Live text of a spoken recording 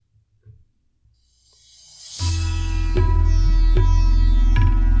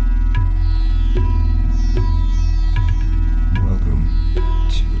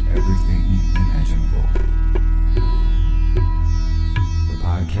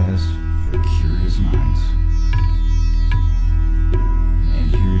podcast for curious minds.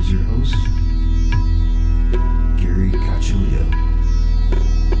 And here is your host, Gary Cacciolillo.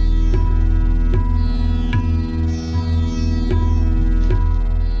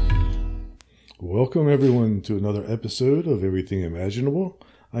 Welcome everyone to another episode of Everything Imaginable.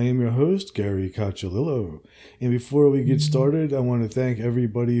 I am your host, Gary Cacciolillo. And before we get started, I want to thank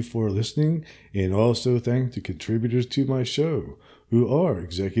everybody for listening and also thank the contributors to my show, who are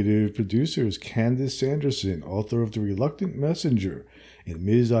executive producers Candace Sanderson, author of The Reluctant Messenger, and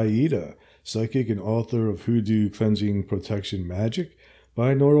Ms. Aida, psychic and author of Hoodoo Cleansing Protection Magic,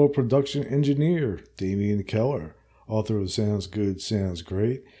 binaural production engineer Damian Keller, author of Sounds Good, Sounds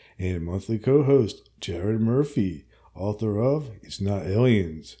Great, and monthly co-host Jared Murphy, author of It's Not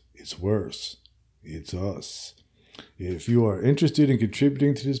Aliens, It's Worse, It's Us. If you are interested in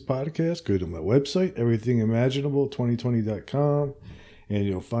contributing to this podcast, go to my website, everythingimaginable2020.com, and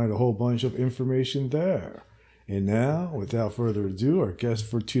you'll find a whole bunch of information there. And now, without further ado, our guest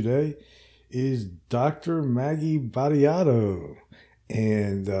for today is Dr. Maggie Battiato.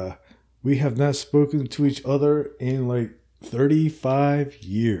 And we have not spoken to each other in like 35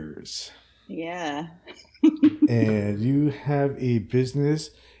 years. Yeah. And you have a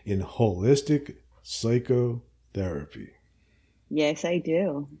business in holistic psychotherapy. Yes, I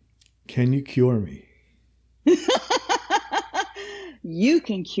do. Can you cure me? You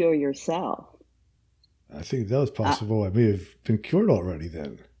can cure yourself. I think that was possible. I may have been cured already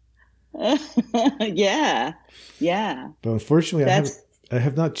then. Yeah. But unfortunately, I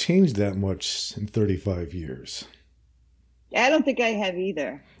have not changed that much in 35 years. I don't think I have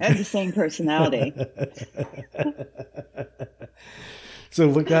either. I have the same personality. So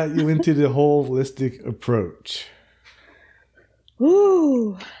what got you into the holistic approach?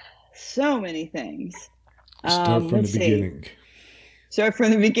 Ooh, so many things. Start from the beginning. Start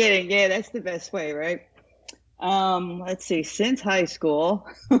from the beginning. Yeah, that's the best way, right? Let's see. Since high school,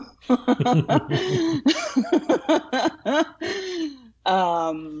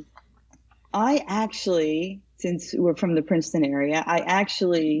 I actually, since we're from the Princeton area, I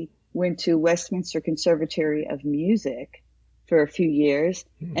actually went to Westminster Conservatory of Music for a few years,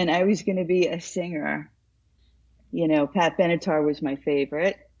 and I was going to be a singer. You know, Pat Benatar was my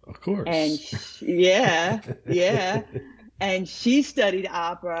favorite. Of course. And yeah. And she studied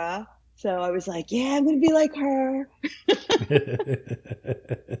opera. So I was like, yeah, I'm going to be like her.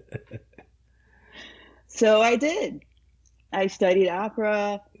 So I did. I studied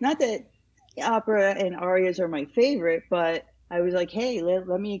opera. Not that opera and arias are my favorite, but I was like, hey,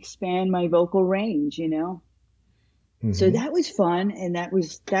 let me expand my vocal range, you know? Mm-hmm. So that was fun. And that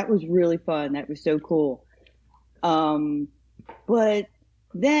was really fun. That was so cool. But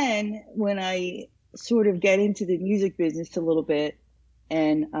then when I sort of get into the music business a little bit,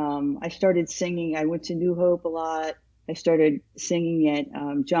 and I started singing, I went to New Hope a lot. I started singing at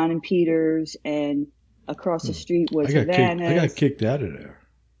John and Peters, and across the street was Havana's. I got kicked out of there.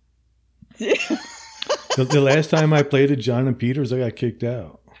 The last time I played at John and Peters, I got kicked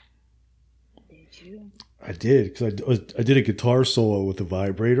out. Did you? I did, because I did a guitar solo with a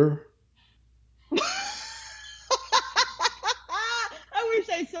vibrator. I wish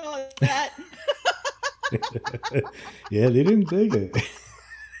I saw that. Yeah, they didn't dig it.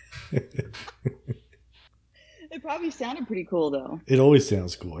 It probably sounded pretty cool, though. It always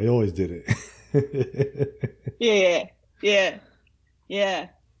sounds cool. I always did it. Yeah.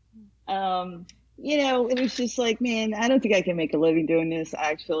 You know, it was just like, man, I don't think I can make a living doing this,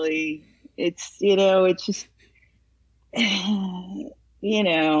 actually. It's, you know, it's just, you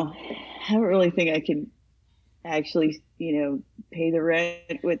know, I don't really think I can actually, you know, pay the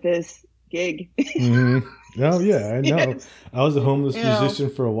rent with this gig. Mm-hmm. Oh, yeah, I know. Yes. I was a homeless musician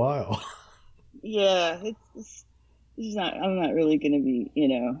for a while. Yeah, it's not, I'm not really going to be, you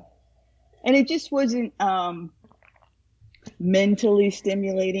know, and it just wasn't mentally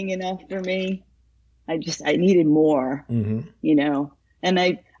stimulating enough for me. I needed more, you know, and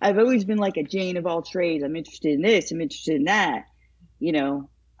I've always been like a Jane of all trades. I'm interested in this. I'm interested in that. You know,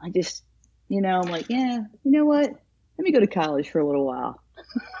 I just, you know, I'm like, yeah, you know what? Let me go to college for a little while.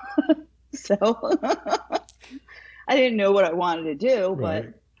 So I didn't know what I wanted to do, right.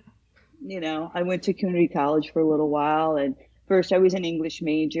 But, you know, I went to community college for a little while. And first I was an English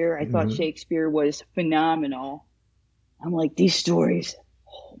major. I thought Shakespeare was phenomenal. I'm like, these stories,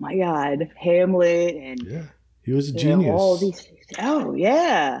 oh my God, Hamlet and yeah, he was a genius. Know, all these, oh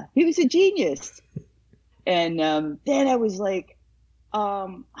yeah, he was a genius. And then I was like,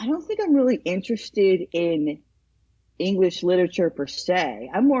 I don't think I'm really interested in English literature per se.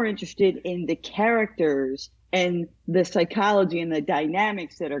 I'm more interested in the characters and the psychology and the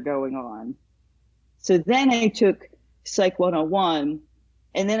dynamics that are going on. So then I took Psych 101,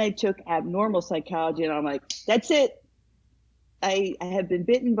 and then I took abnormal psychology, and I'm like, that's it. I have been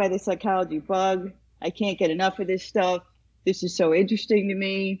bitten by the psychology bug. I can't get enough of this stuff. This is so interesting to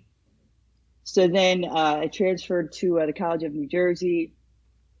me. So then I transferred to the College of New Jersey,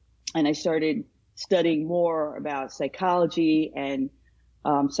 and I started studying more about psychology and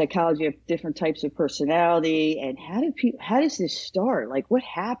psychology of different types of personality, and how does this start? Like, what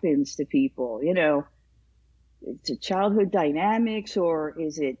happens to people? You know, it's a childhood dynamics, or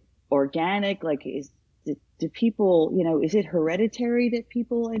is it organic? Like, do people, you know, is it hereditary that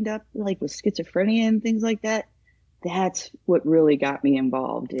people end up like with schizophrenia and things like that? That's what really got me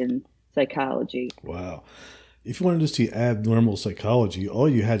involved in psychology. Wow. If you wanted to see abnormal psychology, all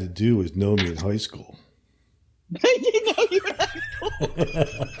you had to do was know me in high school. I didn't know you were in high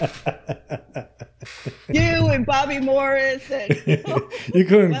school. You and Bobby Morris. And, you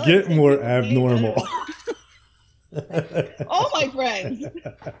couldn't get more abnormal. All my friends.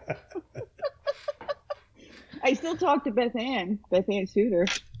 I still talk to Beth Ann Suter.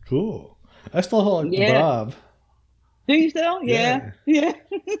 Cool. I still talk to Bob. Do you still? Yeah. Yeah.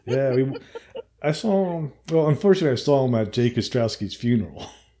 I saw him. Well, unfortunately, I saw him at Jake Ostrowski's funeral.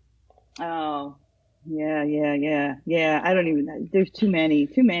 Oh, yeah. I don't even know. There's too many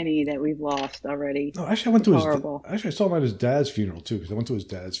that we've lost already. No, actually, I went to horrible. I saw him at his dad's funeral too, because I went to his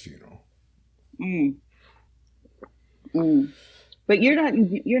dad's funeral. But you're not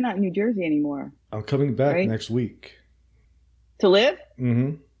in New Jersey anymore. I'm coming back next week. To live?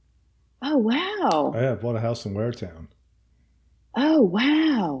 Mm-hmm. Oh, wow. I bought a house in Waretown. Oh,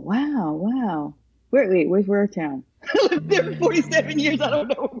 wow. Where's Waretown? I lived there for 47 years. I don't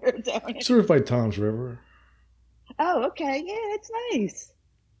know where Waretown is. Served by Tom's River. Oh, okay. Yeah,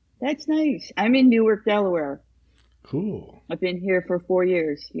 that's nice. I'm in Newark, Delaware. Cool. I've been here for 4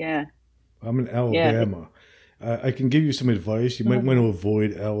 years. Yeah. I'm in Alabama. Yeah. I can give you some advice. You might want to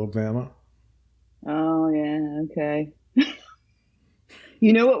avoid Alabama. Oh, yeah. Okay.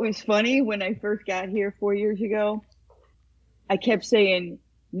 You know what was funny? When I first got here 4 years ago, I kept saying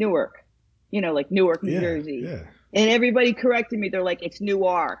Newark, you know, like Newark, New Jersey. Yeah. And everybody corrected me. They're like, it's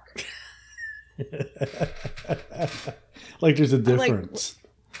Newark. Like there's a difference.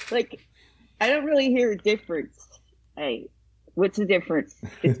 Like, I don't really hear a difference. Hey, what's the difference?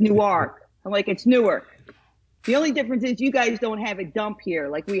 It's Newark. I'm like, it's Newark. The only difference is you guys don't have a dump here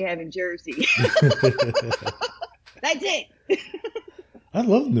like we have in Jersey. That's it. I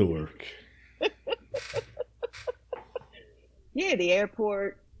love Newark. Yeah, the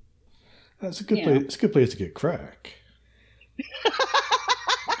airport. That's a good place. It's a good place to get crack.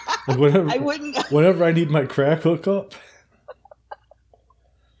 Like whenever I need my crack hookup,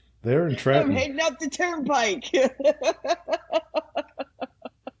 they're in Trenton. I'm heading up the turnpike.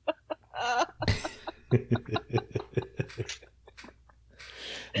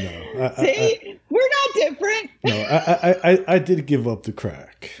 No, see, we're not different. No, I did give up the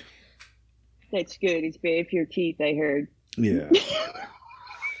crack. That's good. It's bad for your teeth, I heard. Yeah.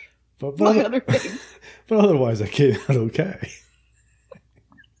 but otherwise, I came out okay.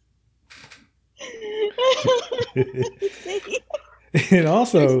 And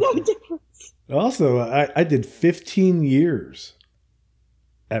also, I did 15 years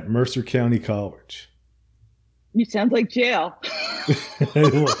at Mercer County College. You sound like jail.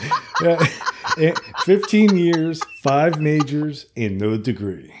 15 years, 5 majors, and no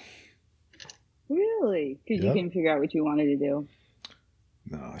degree. Really? Because you couldn't figure out what you wanted to do.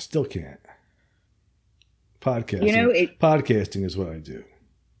 No, I still can't. Podcasting. Podcasting is what I do.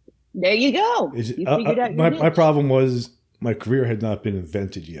 There you go. You figured out your my problem was my career had not been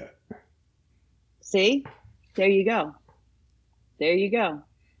invented yet. See? There you go.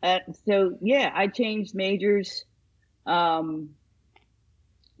 So, yeah, I changed majors. Then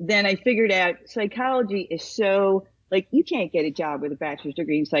I figured out psychology is so, like, you can't get a job with a bachelor's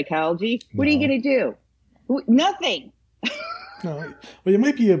degree in psychology. What are you going to do? Nothing. No, well, you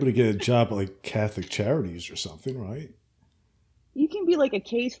might be able to get a job at, like, Catholic Charities or something, right? You can be like a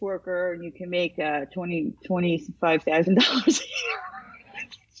caseworker and you can make $25,000 a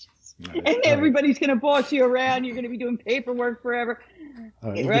year. And everybody's going to boss you around. You're going to be doing paperwork forever.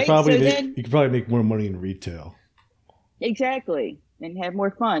 You could probably make more money in retail. Exactly. And have more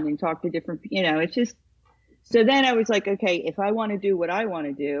fun and talk to different, it's just, so then I was like, okay, if I want to do what I want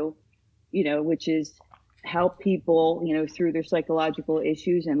to do, which is help people, through their psychological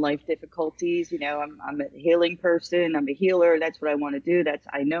issues and life difficulties, I'm a healing person. I'm a healer. That's what I want to do.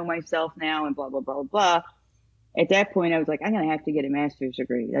 I know myself now and blah, blah, blah, blah. At that point, I was like, I'm going to have to get a master's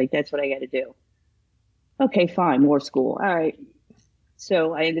degree. Like, that's what I got to do. Okay, fine, more school. All right.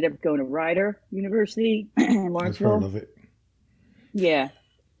 So I ended up going to Rider University in I've heard Lawrenceville. of it. Yeah.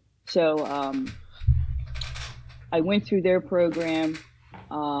 So I went through their program,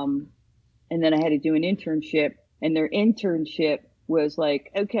 and then I had to do an internship. And their internship was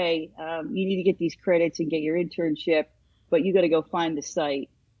like, okay, you need to get these credits and get your internship, but you got to go find the site,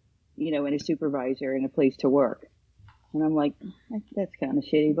 and a supervisor and a place to work. And I'm like, that's kind of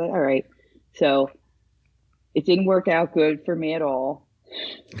shitty, but all right. So it didn't work out good for me at all.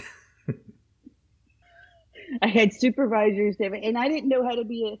 I had supervisors there, and I didn't know how to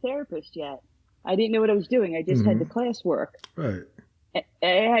be a therapist yet. I didn't know what I was doing. I just had the class work. Right. I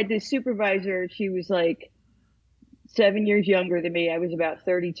had this supervisor. She was like 7 years younger than me. I was about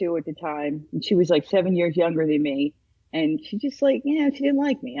 32 at the time. And she was like 7 years younger than me. And she just like, she didn't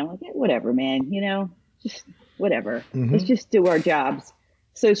like me. I'm like, whatever, man, just whatever. Let's just do our jobs.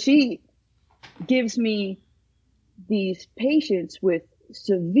 So she gives me these patients with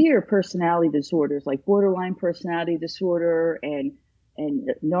severe personality disorders, like borderline personality disorder and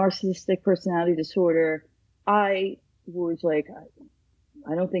narcissistic personality disorder. I was like,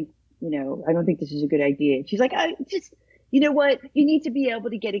 I don't think this is a good idea. She's like, you know what? You need to be able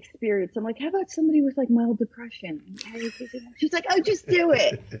to get experience. I'm like, how about somebody with like mild depression? She's like, oh, just do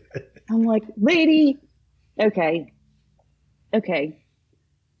it. I'm like, lady, okay.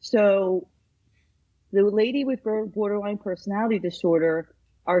 So the lady with borderline personality disorder,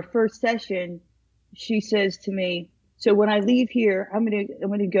 our first session, she says to me, so when I leave here, I'm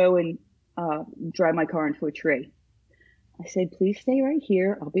gonna go and drive my car into a tree. I said, please stay right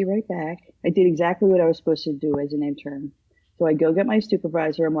here. I'll be right back. I did exactly what I was supposed to do as an intern. So I go get my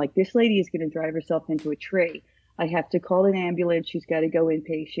supervisor. I'm like, this lady is going to drive herself into a tree. I have to call an ambulance. She's got to go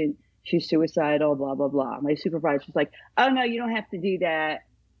inpatient. She's suicidal, blah, blah, blah. My supervisor's like, oh, no, you don't have to do that.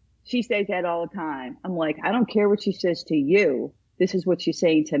 She says that all the time. I'm like, I don't care what she says to you. This is what she's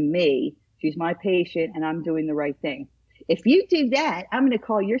saying to me. She's my patient, and I'm doing the right thing. If you do that, I'm going to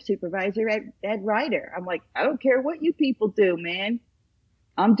call your supervisor at Rider. I'm like, I don't care what you people do, man.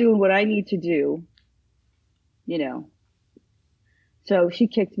 I'm doing what I need to do, So she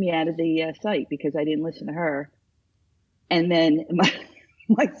kicked me out of the site because I didn't listen to her. And then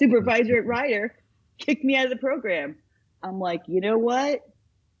my supervisor at Rider kicked me out of the program. I'm like, you know what?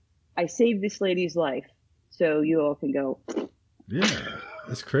 I saved this lady's life, so you all can go. Yeah,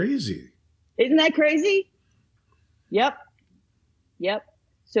 that's crazy. Isn't that crazy? Yep.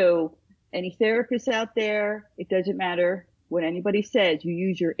 So any therapists out there, it doesn't matter what anybody says. You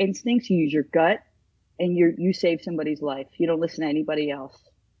use your instincts, you use your gut, and you save somebody's life. You don't listen to anybody else.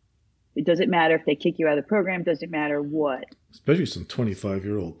 It doesn't matter if they kick you out of the program. Doesn't matter what. Especially some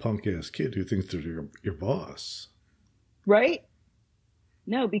 25-year-old punk-ass kid who thinks they're your boss. Right?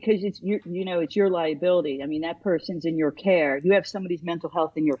 No, because it's your liability. I mean, that person's in your care. You have somebody's mental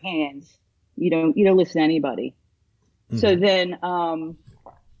health in your hands. You don't listen to anybody. So then, I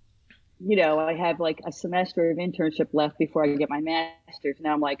have like a semester of internship left before I get my master's.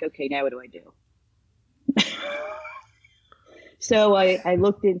 Now I'm like, okay, now what do I do? So I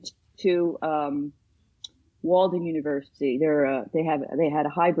looked into Walden University. They had a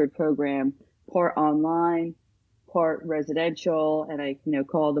hybrid program, part online, part residential, and I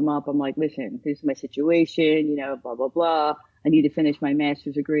called them up. I'm like, listen, this is my situation, blah blah blah. I need to finish my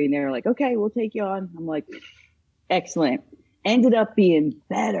master's degree, and they're like, okay, we'll take you on. I'm like, excellent. Ended up being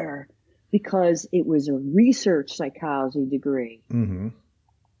better because it was a research psychology degree.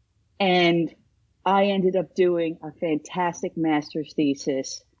 And I ended up doing a fantastic master's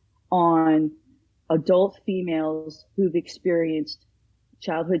thesis on adult females who've experienced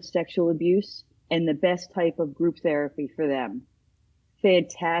childhood sexual abuse and the best type of group therapy for them.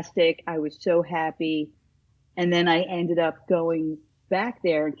 Fantastic. I was so happy. And then I ended up going back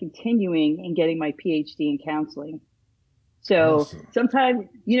there and continuing and getting my PhD in counseling. So awesome.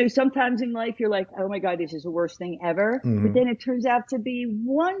 Sometimes in life you're like, oh my God, this is the worst thing ever. But then it turns out to be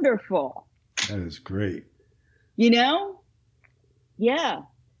wonderful. That is great. Yeah.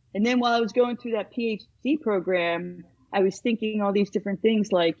 And then while I was going through that PhD program, I was thinking all these different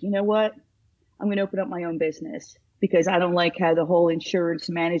things like, you know what? I'm going to open up my own business because I don't like how the whole insurance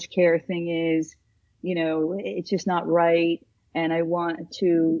managed care thing is. It's just not right. And I want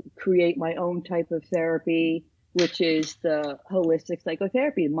to create my own type of therapy, which is the holistic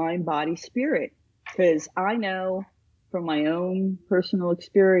psychotherapy, mind, body, spirit. Because I know from my own personal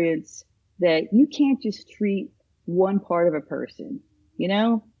experience that you can't just treat one part of a person,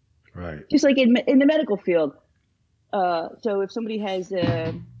 Right. Just like in the medical field. So if somebody has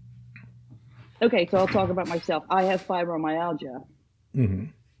okay, so I'll talk about myself. I have fibromyalgia.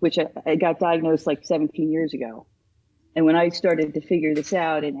 which I got diagnosed like 17 years ago. And when I started to figure this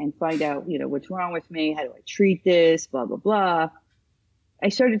out and find out, what's wrong with me, how do I treat this, blah, blah, blah, I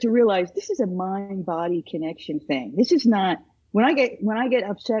started to realize this is a mind-body connection thing. This is not, when I get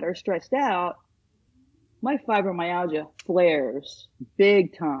upset or stressed out, my fibromyalgia flares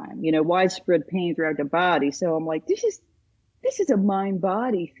big time, widespread pain throughout the body. So I'm like, this is a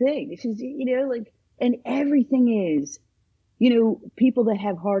mind-body thing. This is, and everything is, people that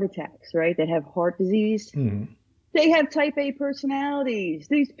have heart attacks, right? That have heart disease. Mm-hmm. They have type A personalities.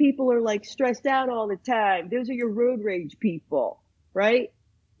 These people are like stressed out all the time. Those are your road rage people, right?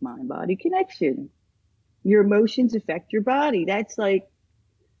 Mind-body connection. Your emotions affect your body.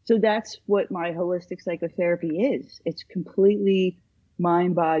 So that's what my holistic psychotherapy is. It's completely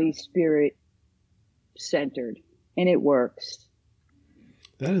mind, body, spirit centered, and it works.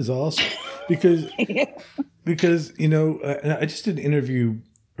 That is awesome because and I just did an interview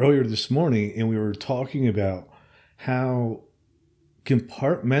earlier this morning, and we were talking about how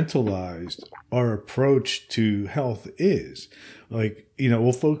compartmentalized our approach to health is. Like,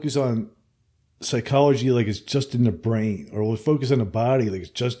 we'll focus on psychology like it's just in the brain, or we'll focus on the body like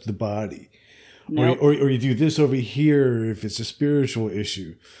it's just the body. Nope. Or you do this over here if it's a spiritual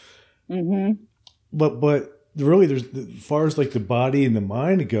issue. Mm-hmm. But really, there's, as far as like the body and the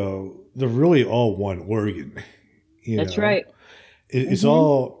mind go, they're really all one organ. That's right. It's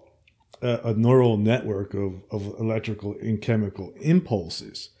all a neural network of electrical and chemical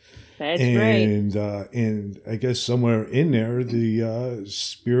impulses. That's right. And I guess somewhere in there, the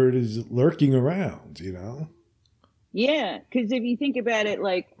spirit is lurking around, Yeah, because if you think about it,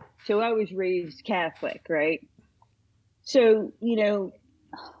 so I was raised Catholic, right? So,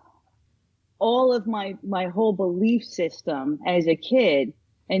 all of my whole belief system as a kid,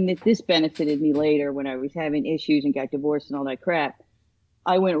 and this benefited me later when I was having issues and got divorced and all that crap,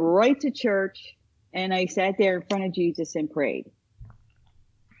 I went right to church and I sat there in front of Jesus and prayed.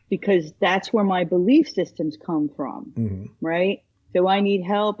 Because that's where my belief systems come from, mm-hmm. right? So I need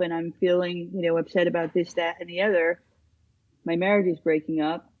help and I'm feeling, upset about this, that, and the other. My marriage is breaking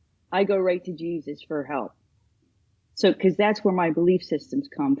up. I go right to Jesus for help. So, because that's where my belief systems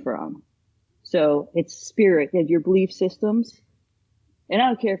come from. So it's spirit, your belief systems. And I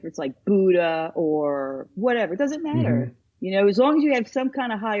don't care if it's like Buddha or whatever. It doesn't matter. Mm-hmm. As long as you have some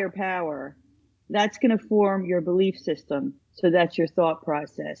kind of higher power, that's going to form your belief system. So that's your thought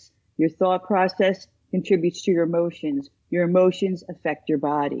process. Your thought process contributes to your emotions. Your emotions affect your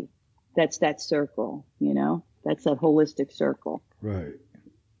body. That's that circle, That's that holistic circle. Right.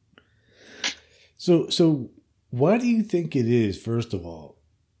 So why do you think it is, first of all,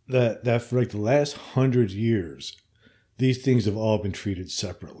 that for like the last 100 years, these things have all been treated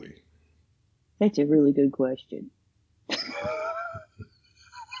separately? That's a really good question.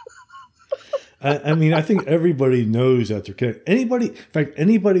 I mean, I think everybody knows that they're connected.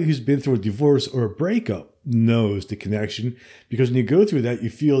 Anybody who's been through a divorce or a breakup knows the connection, because when you go through that, you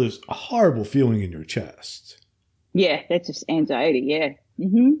feel this horrible feeling in your chest. Yeah, that's just anxiety. Yeah.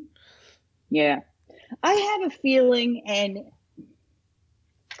 Mm-hmm. Yeah. I have a feeling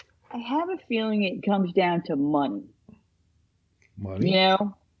it comes down to money. Money?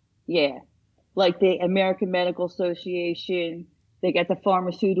 Yeah. Like the American Medical Association, they got the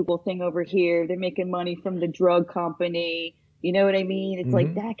pharmaceutical thing over here. They're making money from the drug company. You know what I mean? It's mm-hmm.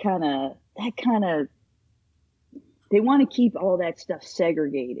 like that kind of, they want to keep all that stuff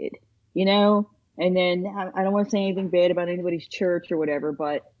segregated, And then I don't want to say anything bad about anybody's church or whatever,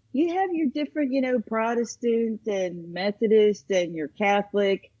 but you have your different, Protestant and Methodist and your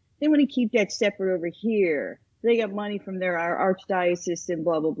Catholic. They want to keep that separate over here. They got money from their archdiocese and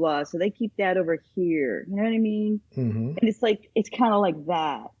blah, blah, blah. So they keep that over here. You know what I mean? Mm-hmm. And it's kind of like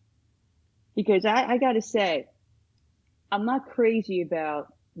that. Because I got to say, I'm not crazy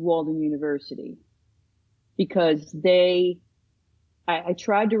about Walden University. Because I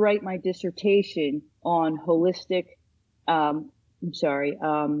tried to write my dissertation on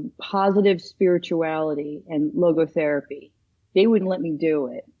positive spirituality and logotherapy. They wouldn't let me do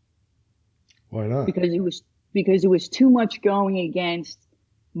it. Why not? Because it was too much going against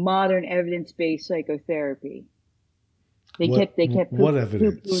modern evidence-based psychotherapy. They kept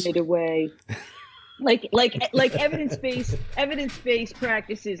poo-pooing it away. like evidence-based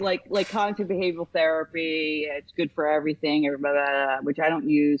practices like cognitive behavioral therapy. It's good for everything, which I don't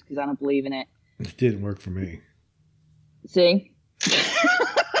use because I don't believe in it. It didn't work for me. See?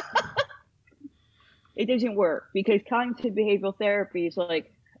 It doesn't work because cognitive behavioral therapy is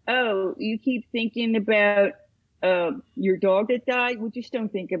like, oh, you keep thinking about your dog that died? Well, just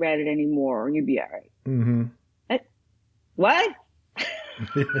don't think about it anymore and you'll be all right. Mm-hmm. What?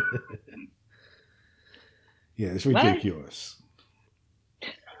 Yeah, it's ridiculous.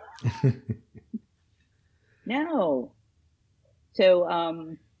 No. So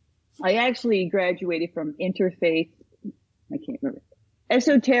I actually graduated from interfaith, I can't remember,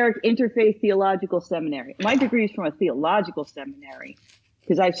 esoteric interfaith theological seminary. My degree is from a theological seminary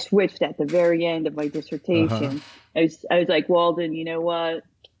because I switched at the very end of my dissertation. I was like, Walden, you know what?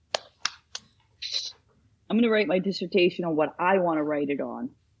 I'm going to write my dissertation on what I want to write it on.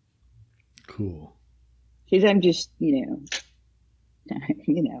 Cool. Because I'm just, the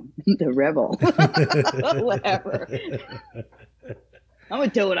rebel. Whatever. I'm going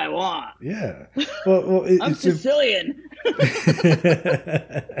to do what I want. Yeah. Well I'm Sicilian.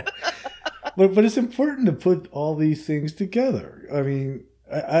 But it's important to put all these things together. I mean,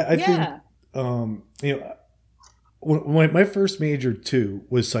 I think, my first major too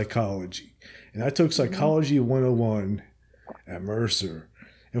was psychology. And I took Psychology 101 at Mercer.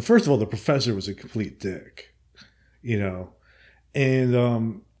 And first of all, the professor was a complete dick,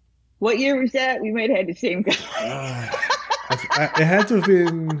 And what year was that? We might have had the same guy. It had to have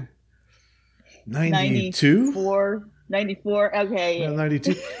been 92? 94. Okay. Yeah.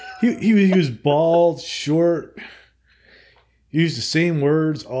 92. He was bald, short. He used the same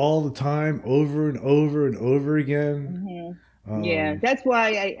words all the time, over and over and over again. Mm-hmm. Yeah, that's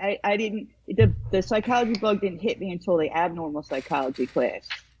why I didn't. The psychology bug didn't hit me until the abnormal psychology class.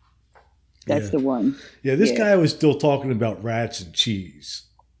 That's the one. Yeah, this guy was still talking about rats and cheese.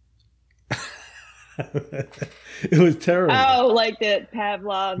 It was terrible. Oh, like the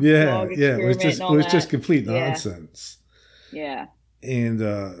Pavlov dog experiment. It was just complete nonsense. Yeah. And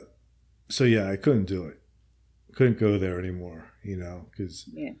so I couldn't do it. Couldn't go there anymore, because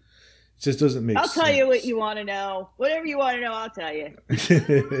it just doesn't make sense. I'll tell you what you want to know. Whatever you want to know, I'll tell you.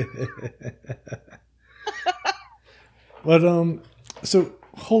 But so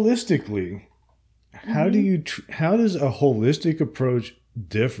holistically, how does a holistic approach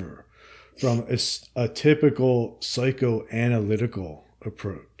differ from a typical psychoanalytical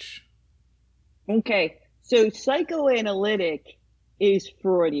approach? Okay, so psychoanalytic is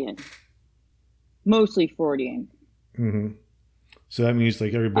Freudian, mostly Freudian. Mm-hmm. So that means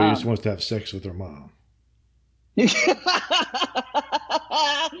like everybody just wants to have sex with their mom.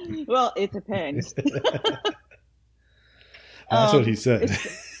 Well, it depends. That's what he said.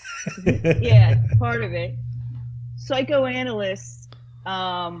 Yeah, part of it. Psychoanalysts,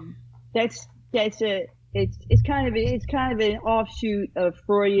 it's kind of an offshoot of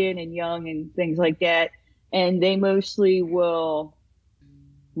Freudian and Jung and things like that, and they mostly will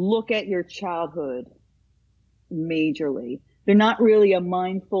look at your childhood majorly. They're not really a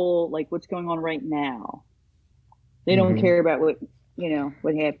mindful, like what's going on right now. They don't care about what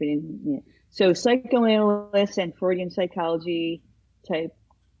happened. So psychoanalysts and Freudian psychology type,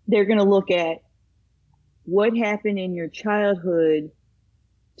 they're going to look at what happened in your childhood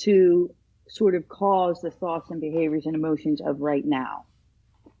to sort of cause the thoughts and behaviors and emotions of right now,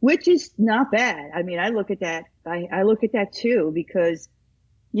 which is not bad. I mean, I look at that. I look at that too, because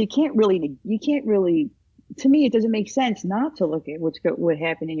you can't really, to me, it doesn't make sense not to look at what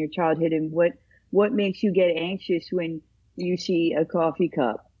happened in your childhood and what makes you get anxious when you see a coffee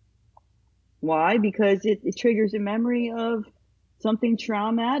cup. Why? Because it triggers a memory of something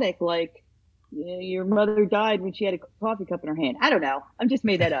traumatic, like your mother died when she had a coffee cup in her hand. I don't know. I'm just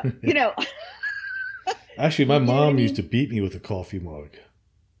made that up. Actually, my mom used to beat me with a coffee mug.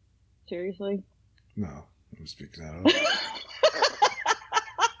 Seriously? No, I'm speaking that up.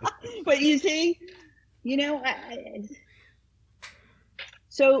 But you see,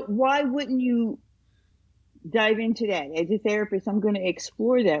 so why wouldn't you dive into that? As a therapist, I'm going to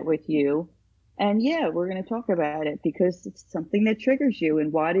explore that with you. And we're going to talk about it because it's something that triggers you.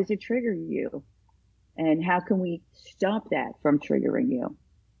 And why does it trigger you? And how can we stop that from triggering you?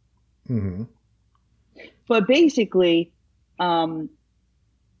 Mm-hmm. But basically, I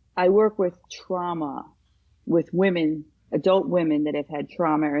work with trauma, with women, adult women that have had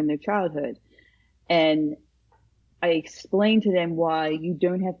trauma in their childhood. And I explain to them why you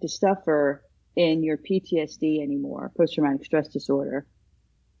don't have to suffer in your PTSD anymore, post-traumatic stress disorder.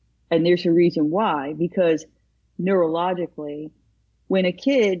 And there's a reason why, because neurologically, when a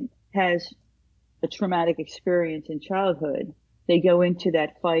kid has a traumatic experience in childhood, they go into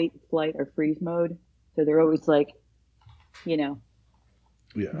that fight, flight, or freeze mode. So they're always like, Yeah.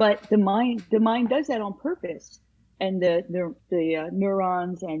 But the mind does that on purpose, and the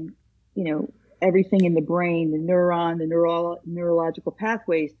neurons and everything in the brain, the neurological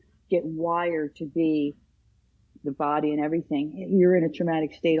pathways get wired to be the body and everything. You're in a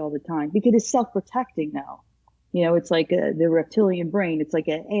traumatic state all the time because it's self-protecting now. You know, it's like the reptilian brain. It's like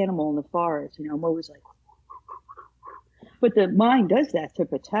an animal in the forest. You know, I'm always like, but the mind does that to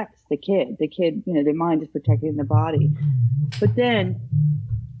protect the kid. The kid, you know, the mind is protecting the body. But then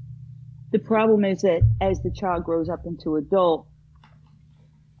the problem is that as the child grows up into adult,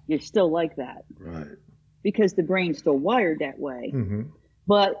 you're still like that. Right. Because the brain's still wired that way. Mm-hmm.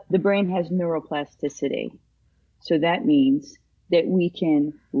 But the brain has neuroplasticity. So that means that we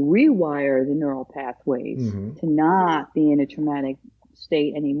can rewire the neural pathways Mm-hmm. to not be in a traumatic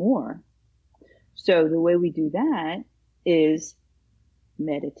state anymore. So the way we do that is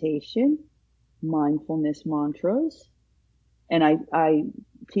meditation, mindfulness mantras. And I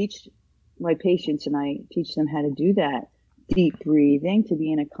teach my patients, and I teach them how to do that. Deep breathing to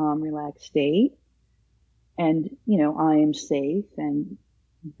be in a calm, relaxed state. And, you know, I am safe and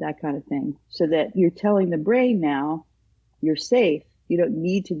that kind of thing. So that you're telling the brain now, you're safe. You don't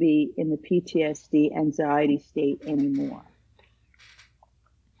need to be in the PTSD anxiety state anymore.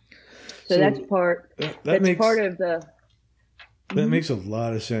 So that's part of the... That makes a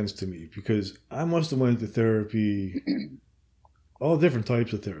lot of sense to me, because I must have went to therapy, all different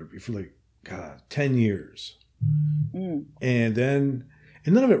types of therapy, for like, God, 10 years. Mm. And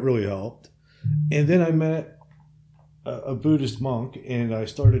none of it really helped. And then I met a Buddhist monk, and I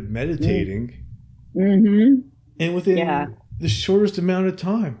started meditating. Mm-hmm. And within the shortest amount of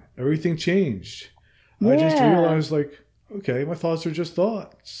time, everything changed. Yeah. I just realized, like, okay, my thoughts are just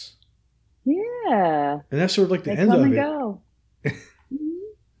thoughts. Yeah. And that's sort of like the They end come of and it. go.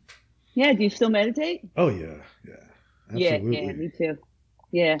 Yeah. Do you still meditate? Oh, yeah. Absolutely. Yeah, me too.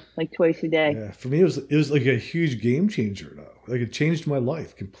 Yeah, like twice a day. Yeah, for me, it was like a huge game changer, though. Like, it changed my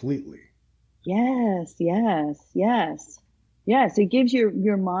life completely. Yes. It gives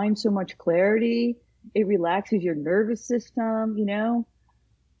your mind so much clarity. It relaxes your nervous system, you know.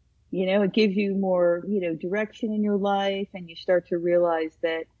 You know, it gives you more, you know, direction in your life, and you start to realize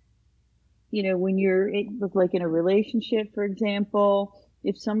that, you know, when you're like in a relationship, for example,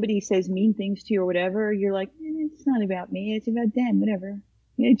 if somebody says mean things to you or whatever, you're like, it's not about me, it's about them, whatever.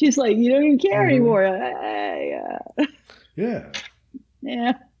 It's just like, you don't even care anymore. Yeah.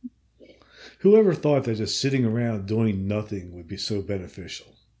 Yeah. Whoever thought that just sitting around doing nothing would be so beneficial?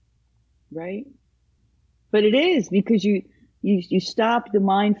 Right. But it is, because you stop the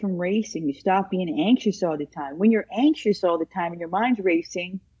mind from racing. You stop being anxious all the time. When you're anxious all the time and your mind's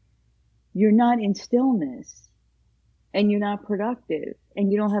racing, you're not in stillness, and you're not productive,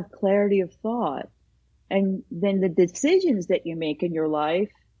 and you don't have clarity of thought. And then the decisions that you make in your life,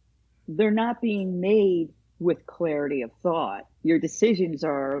 they're not being made with clarity of thought. Your decisions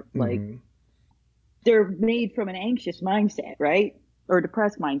are like, they're made from an anxious mindset, right? Or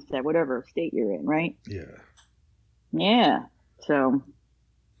depressed mindset, whatever state you're in, right? Yeah. Yeah. So.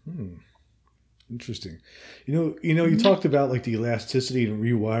 Interesting. You know, you talked about like the elasticity and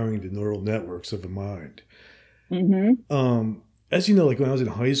rewiring the neural networks of the mind. Mm-hmm. As you know, like when I was in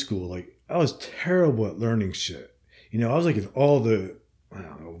high school, like I was terrible at learning shit. You know, I was like in all the, I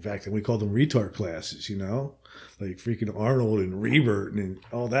don't know, back then we called them retard classes, you know? Like freaking Arnold and Rebert and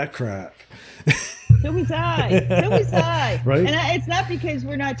all that crap. So was I. Right? And it's not because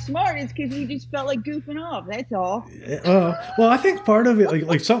we're not smart. It's because we just felt like goofing off. That's all. Well, I think part of it,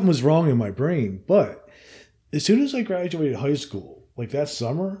 like something was wrong in my brain. But as soon as I graduated high school, like that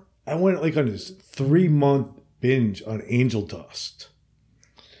summer, I went like on this 3-month binge on angel dust.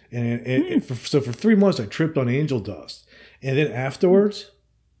 And so for 3 months, I tripped on angel dust. And then afterwards,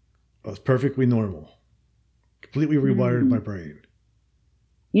 I was perfectly normal. Completely rewired my brain.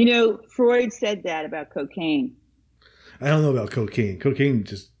 You know, Freud said that about cocaine. I don't know about cocaine. Cocaine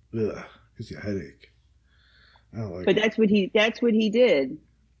just gives you a headache. I don't like but it. that's what he did.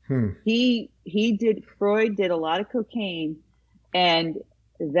 Freud did a lot of cocaine, and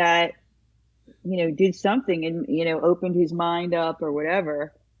that, you know, did something and, you know, opened his mind up or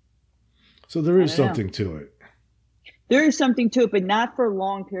whatever. So there is something to it. There is something to it, but not for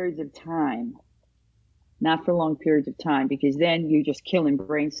long periods of time. Not for long periods of time, because then you're just killing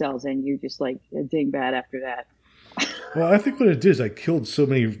brain cells and you're just like a dingbat after that. Well, I think what it did is I killed so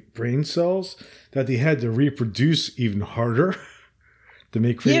many brain cells that they had to reproduce even harder to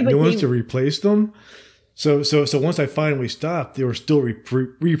make new ones to replace them. So once I finally stopped, they were still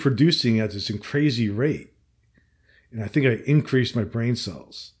reproducing at this crazy rate. And I think I increased my brain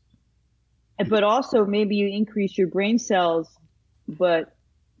cells. But also maybe you increase your brain cells, but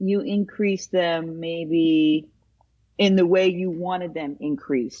you increase them maybe in the way you wanted them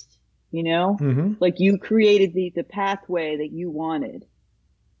increased, you know? Like you created the pathway that you wanted.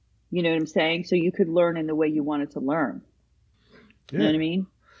 You know what I'm saying? So you could learn in the way you wanted to learn. Yeah. You know what I mean?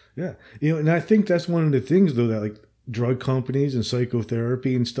 Yeah. And I think that's one of the things, though, that like drug companies and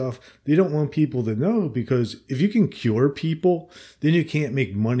psychotherapy and stuff, they don't want people to know, because if you can cure people, then you can't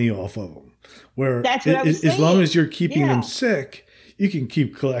make money off of them. Where That's what I was as long saying. as you're keeping them sick, you can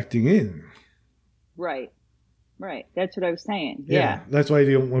keep collecting in. Right. That's what I was saying. Yeah. That's why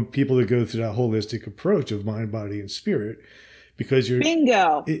they don't want people to go through that holistic approach of mind, body, and spirit, because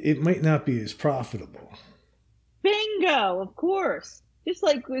Bingo. It might not be as profitable. Bingo. Of course. Just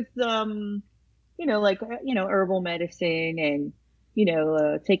like with herbal medicine and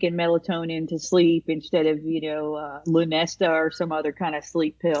taking melatonin to sleep instead of Lunesta or some other kind of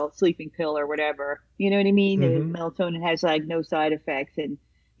sleeping pill or whatever. You know what I mean? Mm-hmm. Melatonin has like no side effects, and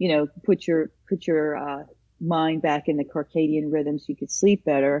put your mind back in the circadian rhythm so you could sleep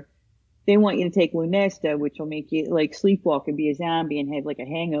better. They want you to take Lunesta, which will make you like sleepwalk and be a zombie and have like a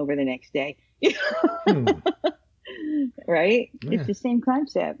hangover the next day. Right? Yeah. It's the same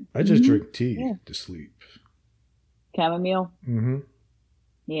concept. I just drink tea to sleep. Chamomile? Mm-hmm.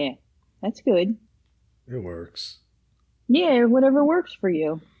 Yeah, that's good. It works. Yeah, whatever works for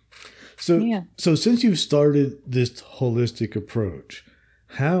you. So since you've started this holistic approach,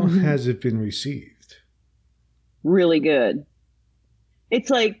 how has it been received? Really good. It's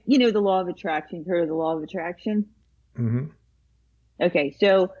like, the law of attraction. You've heard of the law of attraction? Mm-hmm. Okay,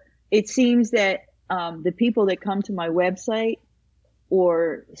 so it seems that the people that come to my website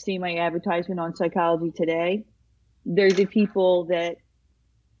or see my advertisement on Psychology Today, they're the people that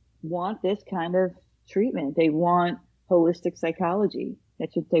want this kind of treatment. They want holistic psychology.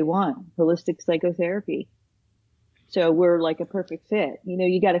 That's what they want, holistic psychotherapy. So we're like a perfect fit.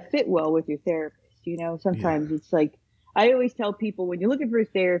 You got to fit well with your therapist. Sometimes it's like, I always tell people, when you're looking for a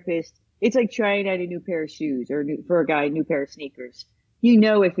therapist, it's like trying out a new pair of shoes, or for a guy, a new pair of sneakers.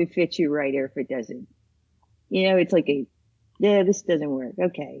 If it fits you right or if it doesn't. It's like this doesn't work.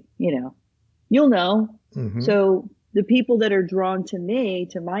 Okay. You'll know. Mm-hmm. So the people that are drawn to me,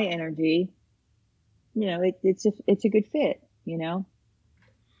 to my energy, it's a good fit,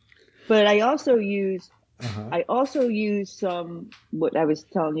 But I also use some, what I was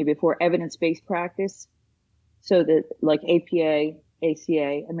telling you before, evidence-based practice. So that like APA,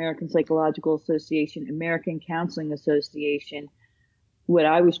 ACA, American Psychological Association, American Counseling Association, what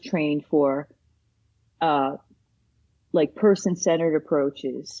I was trained for, like person-centered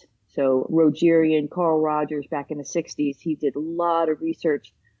approaches. So Rogerian, Carl Rogers, back in the 60s, he did a lot of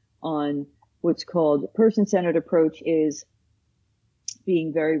research on what's called person-centered approach, is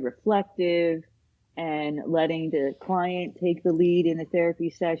being very reflective and letting the client take the lead in a therapy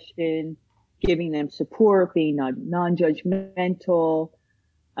session, giving them support, being non-judgmental,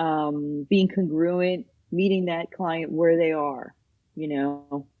 being congruent, meeting that client where they are,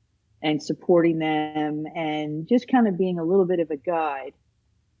 and supporting them, and just kind of being a little bit of a guide.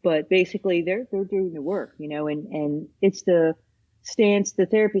 But basically they're doing the work, and it's the stance, the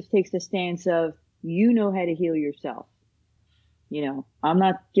therapist takes the stance of, how to heal yourself. I'm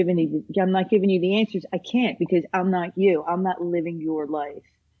not giving you the answers. I can't, because I'm not you. I'm not living your life.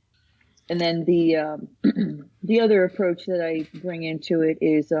 And then the other approach that I bring into it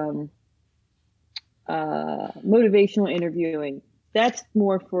is motivational interviewing. That's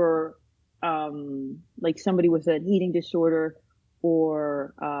more for like somebody with an eating disorder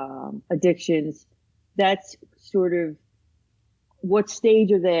or addictions. That's sort of, what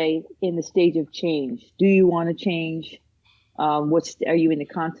stage are they in the stage of change? Do you want to change? Are you in the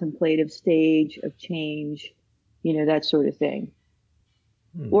contemplative stage of change? That sort of thing.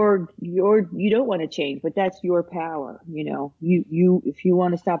 Or you don't want to change, but that's your power. If you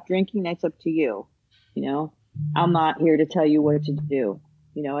want to stop drinking, that's up to you. I'm not here to tell you what to do.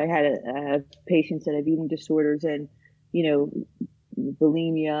 I have patients that have eating disorders and,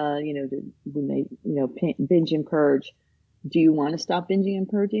 bulimia, when they, binge and purge. Do you want to stop binging and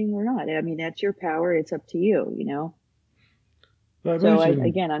purging or not? I mean, that's your power. It's up to you,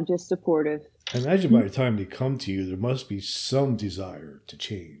 I'm just supportive. I imagine by the time they come to you, there must be some desire to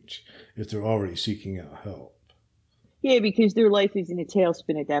change if they're already seeking out help. Yeah, because their life is in a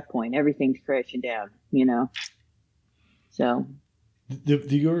tailspin at that point. Everything's crashing down, So. Do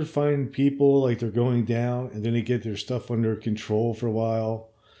you ever find people like they're going down and then they get their stuff under control for a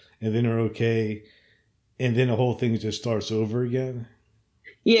while and then they're okay, and then the whole thing just starts over again?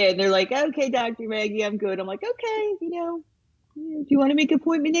 Yeah, and they're like, okay, Dr. Maggie, I'm good. I'm like, okay, do you want to make an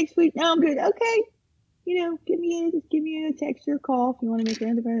appointment next week? No, I'm good. Okay. Give me a text or a call if you want to make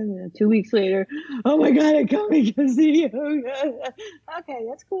an appointment. 2 weeks later, oh my God, I'm coming to see you. Okay,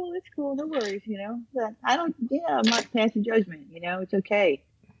 that's cool. That's cool. No worries, But I'm not passing judgment, it's okay.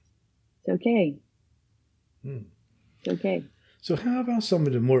 It's okay. It's okay. So how about some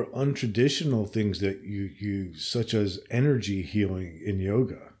of the more untraditional things that you use, such as energy healing in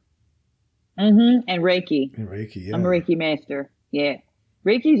yoga And Reiki. and Reiki? Yeah. I'm a Reiki master. Yeah.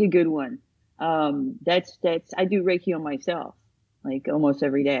 Reiki's a good one. That's I do Reiki on myself, like almost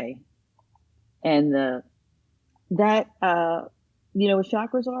every day. And that you know what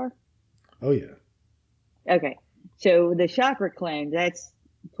chakras are? Oh yeah. Okay. So the chakra cleanse, that's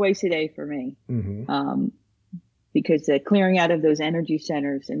twice a day for me. Mm-hmm. Because the clearing out of those energy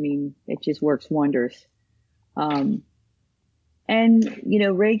centers, I mean, it just works wonders. And you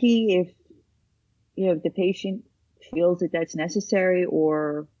know, Reiki, if the patient feels that that's necessary,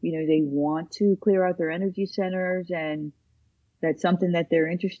 or you know they want to clear out their energy centers and that's something that they're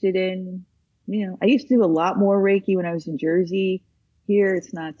interested in, you know, I used to do a lot more Reiki when I was in Jersey. Here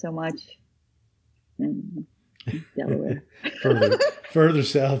it's not so much. Delaware. further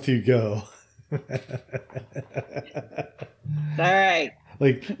south you go. All right,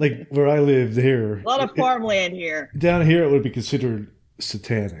 like where I lived here, a lot of farmland here. Down here it would be considered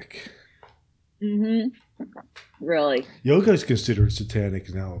satanic. Really? Yoga is considered satanic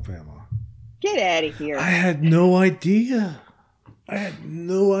in Alabama. Get out of here. I had no idea. That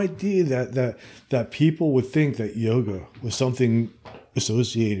people would think that yoga was something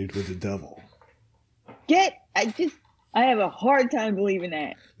associated with the devil. I have a hard time believing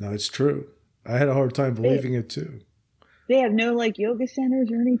that. No, it's true. I had a hard time believing it too. They have no like yoga centers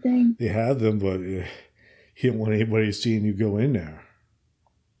or anything? They have them, but you don't want anybody seeing you go in there.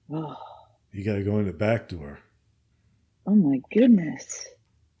 Oh. You got to go in the back door. Oh my goodness.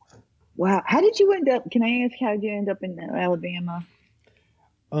 Wow. How did you end up, can I ask how did you end up in Alabama?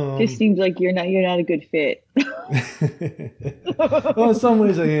 Just seems like you're not a good fit. Well, in some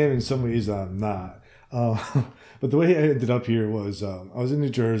ways I am, in some ways I'm not. But the way I ended up here was I was in New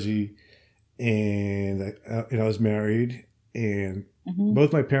Jersey, and I was married, and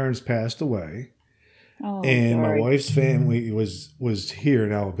both my parents passed away. Oh, and sorry. my wife's family was here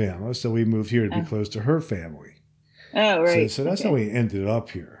in Alabama, so we moved here to be close to her family. Oh, right. So that's how we ended up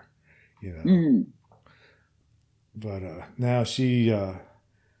here, you know. But now she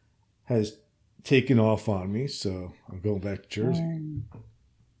has taken off on me, so I'm going back to Jersey.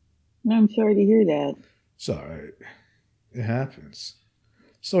 No, I'm sorry to hear that. It's all right. It happens.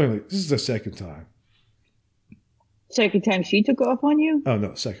 So anyway, this is the second time. Second time she took off on you? Oh,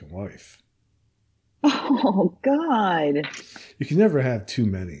 no, second wife. Oh, God. You can never have too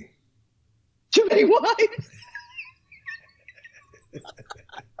many. Too many wives?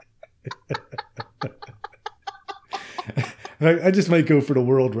 I just might go for the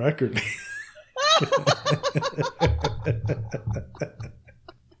world record.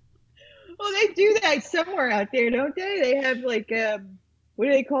 Well, they do that somewhere out there, don't they? They have like, what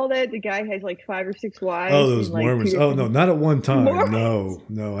do they call that? The guy has like 5 or 6 wives. Oh, those like Mormons. Oh, no, not at one time. Mormons?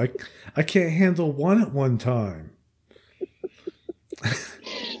 No. I can't handle one at one time.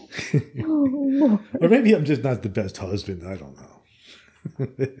 Oh, or maybe I'm just not the best husband. I don't know.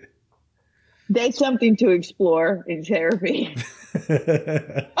 that's something to explore in therapy.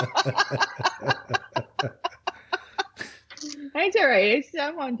 That's all right.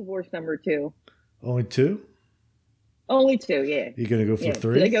 I'm on divorce number 2. Only 2? Only 2, yeah. You gonna go for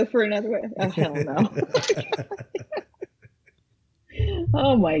 3? Did I go for another one? Oh, hell no.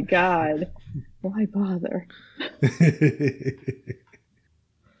 Oh my God. Why bother? Do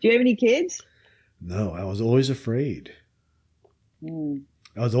you have any kids? No, I was always afraid.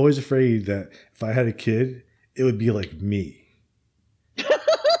 I was always afraid that if I had a kid, it would be like me.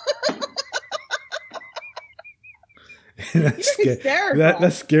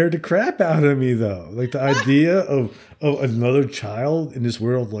 That scared the crap out of me, though. Like the idea of another child in this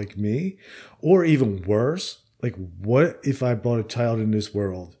world like me, or even worse, like what if I brought a child in this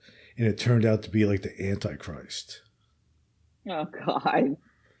world and it turned out to be like the Antichrist? Oh God!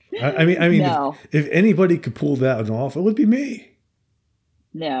 I mean, no. if anybody could pull that off, it would be me.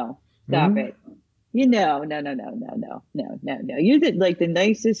 No, stop it. You know, no. You're the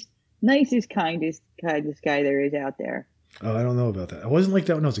nicest, kindest guy there is out there. Oh, I don't know about that. I wasn't like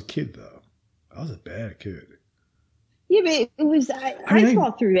that when I was a kid, though. I was a bad kid. Yeah, but it was. I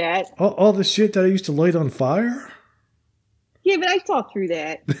thought through that. All the shit that I used to light on fire? Yeah, but I thought through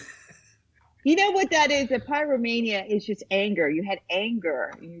that. You know what that is? The pyromania is just anger. You had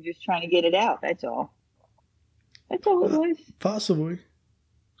anger, and you're just trying to get it out. That's all. That's all it was. Possibly.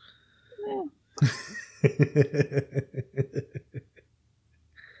 Yeah.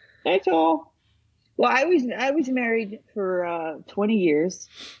 That's all. Well, I was married for 20 years.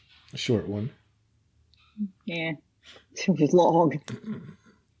 A short one. Yeah, it was long.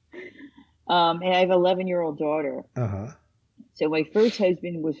 And I have an 11-year-old daughter. So my first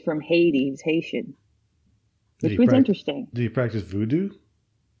husband was from Haiti. He's Haitian, Did which he was prac- interesting. Did he practice voodoo?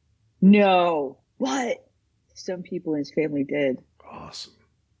 No, what? Some people in his family did. Awesome.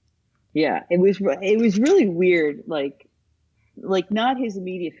 Yeah, it was really weird. Like not his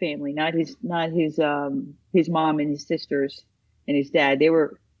immediate family, not his mom and his sisters and his dad.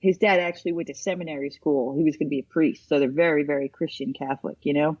 His dad actually went to seminary school. He was going to be a priest, so they're very, very Christian Catholic,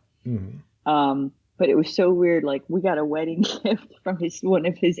 you know. Mm-hmm. But it was so weird. Like, we got a wedding gift from one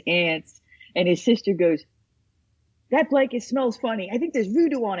of his aunts, and his sister goes, "That blanket smells funny. I think there's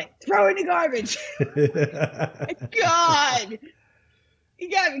voodoo on it. Throw it in the garbage." God, you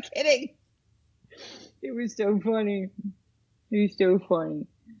gotta be kidding. It was so funny. It was so funny.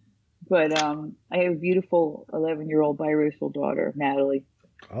 But I have a beautiful 11-year-old biracial daughter, Natalie.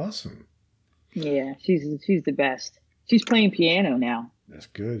 Awesome. Yeah, she's the best. She's playing piano now. That's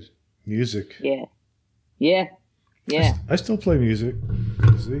good. Music. Yeah. Yeah. Yeah. I still play music.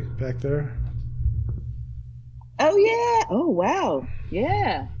 See, back there. Oh, yeah. Oh, wow.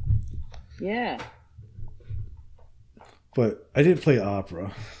 Yeah. Yeah. But I didn't play opera.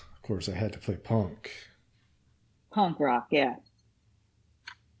 Of course, I had to play punk. Punk rock, yeah.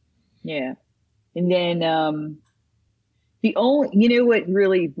 Yeah. And then what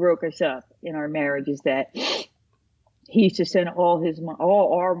really broke us up in our marriage is that he used to send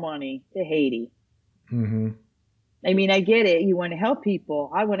all our money to Haiti. Mm-hmm. I mean, I get it. You want to help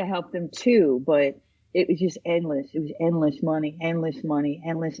people. I want to help them too, but it was just endless. It was endless money. I'm like,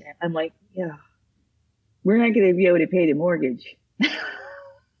 yeah, we're not going to be able to pay the mortgage.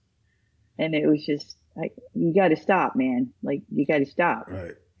 And it was just like, you got to stop, man. Like, you got to stop.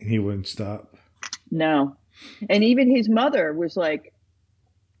 Right. He wouldn't stop. No. And even his mother was like,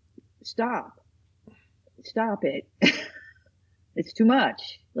 stop it. It's too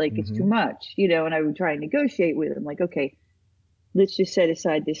much. Like, it's too much, you know. And I would try and negotiate with him, like, okay, let's just set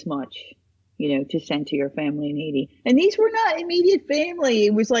aside this much, you know, to send to your family in Haiti. And these were not immediate family.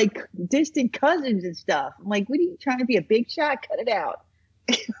 It was like distant cousins and stuff. I'm like, what are you trying to be, a big shot? Cut it out.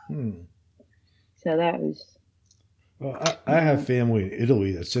 So that was. Well, I have family in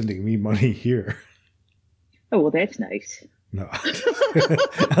Italy that's sending me money here. Oh, well, that's nice. No,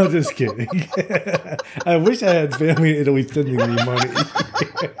 I'm just kidding. I wish I had family in Italy sending me money.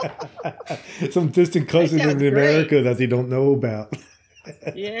 Some distant cousin in America that they don't know about.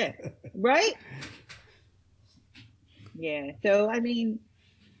 Yeah, right? Yeah, so, I mean,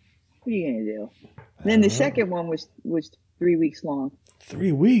 what are you going to do? Then the second one was 3 weeks long.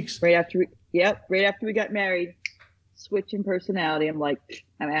 3 weeks? Right after we got married, switch in personality. I'm like,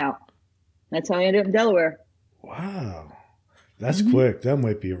 I'm out. That's how I ended up in Delaware. Wow. That's quick. That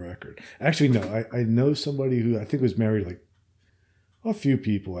might be a record. Actually, no. I know somebody who I think was married, like, a few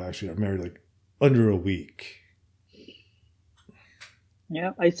people actually are married like under a week.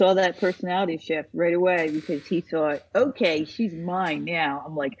 Yeah, I saw that personality shift right away because he thought, okay, she's mine now.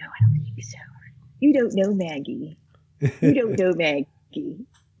 I'm like, no, I don't think so. You don't know Maggie. You don't know Maggie.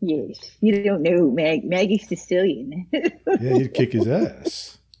 Yes, you don't know Maggie's Sicilian. Yeah, you'd kick his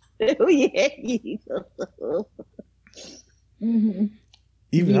ass. Oh, yeah. Mm-hmm.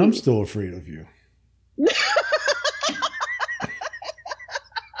 Even I'm still afraid of you.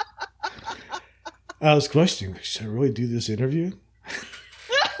 I was questioning, should I really do this interview?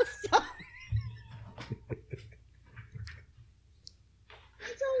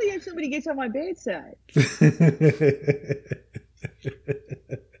 It's only if somebody gets on my bad side.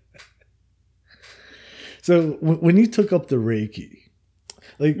 So when you took up the Reiki,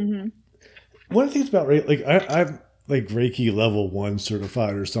 like one of the things about Reiki, like I'm like Reiki level 1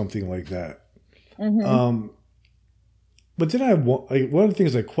 certified or something like that. But then one of the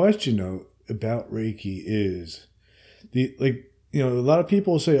things I question though about Reiki is a lot of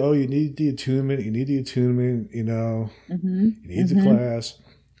people say, oh, you need the attunement, you know, you need the class.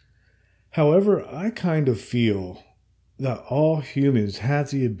 However, I kind of feel that all humans have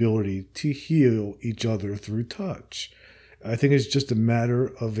the ability to heal each other through touch. I think it's just a matter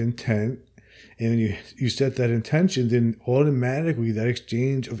of intent. And you set that intention, then automatically that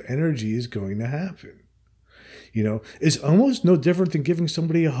exchange of energy is going to happen. You know, it's almost no different than giving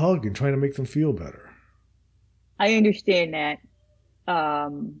somebody a hug and trying to make them feel better. I understand that.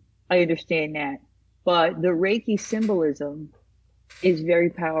 But the Reiki symbolism is very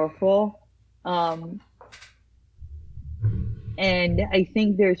powerful. And I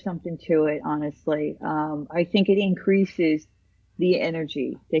think there's something to it, honestly. I think it increases the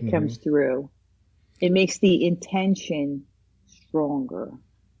energy that comes through. It makes the intention stronger.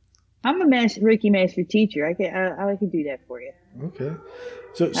 I'm a Reiki master teacher. I can do that for you. Okay.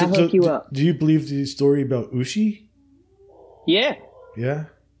 So I'll hook you up. Do you believe the story about Ushi? Yeah, Yeah.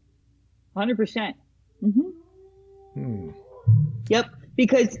 100%. Mm-hmm. Hmm. Yep.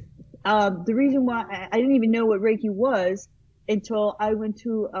 Because the reason why I didn't even know what Reiki was until I went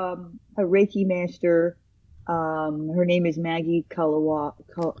to a Reiki master. Her name is Maggie Kawara.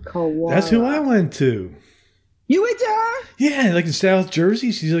 That's who I went to. You went to her? Yeah, like in South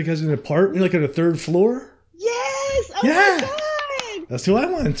Jersey. She's like has an apartment like on the 3rd floor. Yes. Oh Yeah. my God. That's who I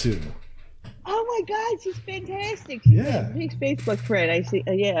went to. Oh my God, she's fantastic. She's Yeah. a big Facebook friend. I see.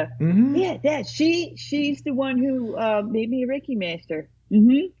 Yeah. Mm-hmm. Yeah. She's the one who made me a Reiki master.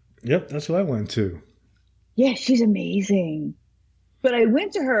 Mm-hmm. Yep, that's who I went to. Yeah, she's amazing. But I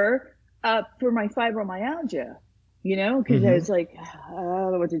went to her for my fibromyalgia, because I was like, I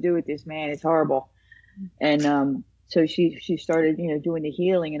don't know what to do with this, man. It's horrible. And so she started, doing the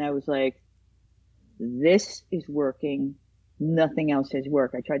healing, and I was like, this is working. Nothing else has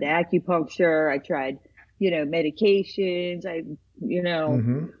worked. I tried the acupuncture. I tried, medications.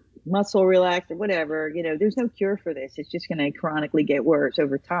 Muscle relaxer, whatever. There's no cure for this. It's just going to chronically get worse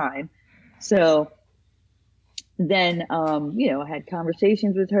over time. So then, I had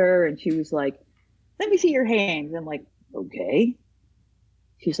conversations with her, and she was like, let me see your hands. I'm like, okay.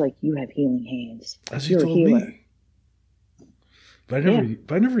 She's like, you have healing hands. As You're you a told healer. me. But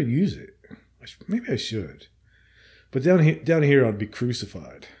I never use it. Maybe I should. But down here, I'd be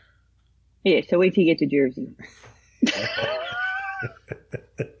crucified. Yeah, so wait till you get to Jersey.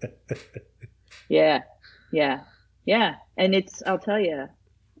 Yeah. And I'll tell you,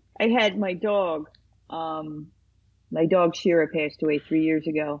 I had my dog Shira passed away 3 years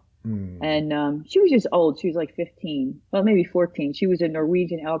ago. And she was just old. She was like 15, well, maybe 14. She was a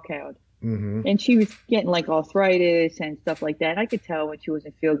Norwegian elk hound. Mm-hmm. And she was getting like arthritis and stuff like that. I could tell when she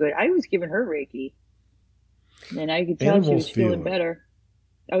wasn't feel good. I was giving her Reiki. And I could tell she was feeling better.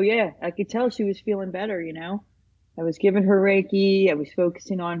 Oh, yeah. I could tell she was feeling better, I was giving her Reiki. I was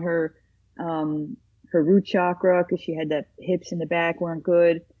focusing on her root chakra because she had the hips in the back weren't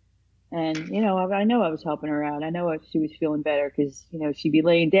good. And, I know I was helping her out. I know she was feeling better because, she'd be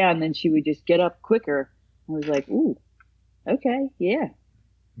laying down and then she would just get up quicker. I was like, ooh, okay, yeah.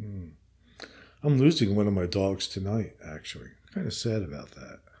 I'm losing one of my dogs tonight, actually. Kind of sad about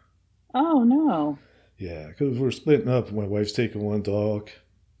that. Oh, no. Yeah, because we're splitting up. My wife's taking one dog.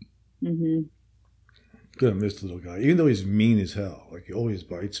 Mm-hmm. Gonna miss the little guy. Even though he's mean as hell. Like, he always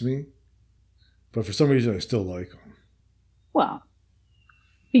bites me. But for some reason, I still like him. Well,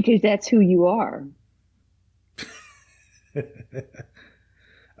 because that's who you are.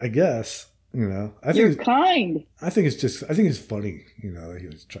 I guess, You're kind. I think it's funny, that he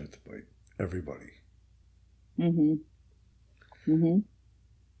was trying to bite everybody. Mm-hmm.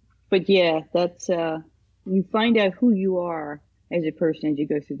 But yeah, that's, you find out who you are as a person as you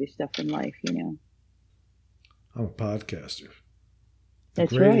go through this stuff in life, I'm a podcaster.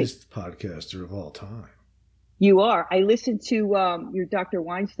 That's the greatest podcaster of all time. You are. I listened to your Dr.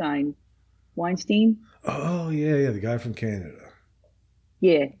 Weinstein. Oh, yeah, the guy from Canada.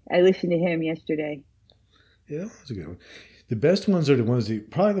 Yeah, I listened to him yesterday. Yeah, that's a good one. The best ones are the ones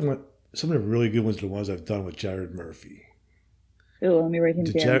some of the really good ones are the ones I've done with Jared Murphy. Oh, let me write him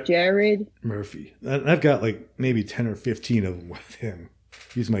down. Jared Murphy. I've got like maybe 10 or 15 of them with him.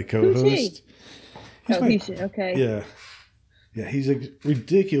 He's my co-host. Who's he? Okay. Yeah. Yeah, he's like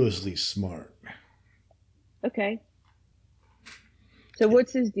ridiculously smart. Okay. So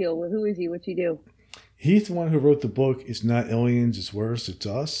what's his deal? Who is he? What's he do? He's the one who wrote the book, It's Not Aliens, It's Worse, It's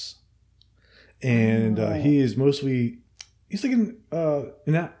Us. And he is mostly, he's like an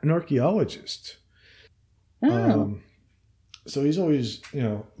archaeologist. Oh. So he's always,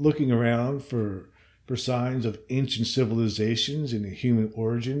 looking around for signs of ancient civilizations and the human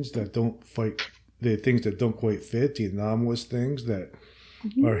origins that don't fight, the things that don't quite fit, the anomalous things that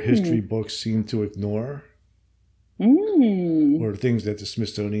our history books seem to ignore. Or things that the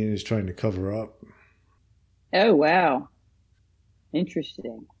Smithsonian is trying to cover up. Oh, wow.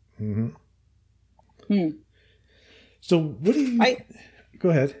 Interesting. So what do you... Go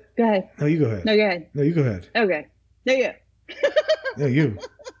ahead. Go ahead. No, you go ahead. No, go ahead. No, you go ahead. Okay. No, you. No, you.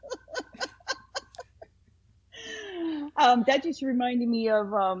 That just reminded me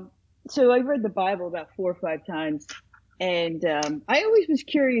of... so I've read the Bible about 4 or 5 times. And I always was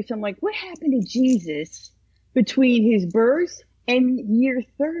curious. I'm like, what happened to Jesus between his birth and year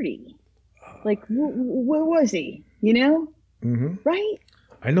 30? Like, where was he? Right?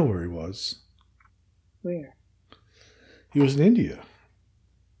 I know where he was. Where? He was in India.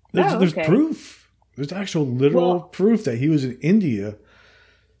 There's proof. There's actual literal proof that he was in India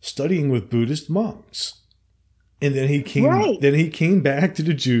studying with Buddhist monks. And then he came back to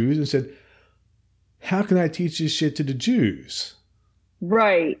the Jews and said, how can I teach this shit to the Jews?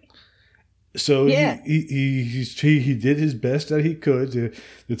 Right. So Yeah. he did his best that he could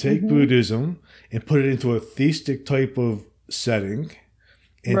to take Buddhism and put it into a theistic type of setting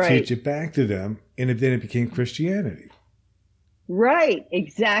and Right. teach it back to them, and then it became Christianity. Right.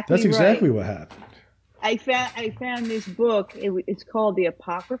 Exactly. That's exactly right. what happened. I found this book. It's called The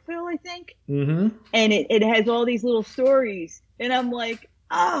Apocryphal, I think. Mm-hmm. And it has all these little stories. And I'm like,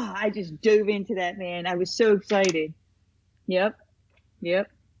 I just dove into that, man. I was so excited. Yep. Yeah.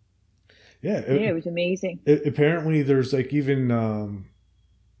 It was amazing. Apparently, there's like even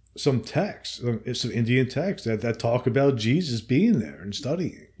some texts, some Indian texts that talk about Jesus being there and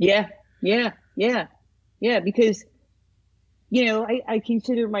studying. Yeah. Because, I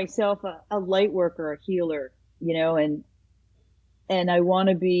consider myself a light worker, a healer, and I want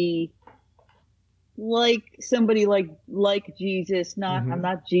to be like somebody like Jesus. I'm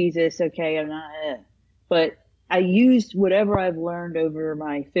not Jesus. Okay. I'm not, but I used whatever I've learned over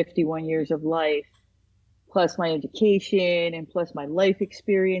my 51 years of life, plus my education and plus my life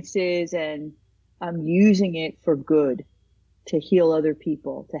experiences. And I'm using it for good, to heal other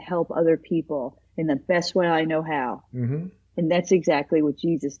people, to help other people in the best way I know how. Mm-hmm. And that's exactly what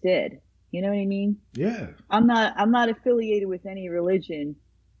Jesus did. You know what I mean? Yeah. I'm not affiliated with any religion.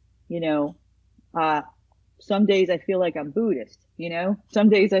 Some days I feel like I'm Buddhist, some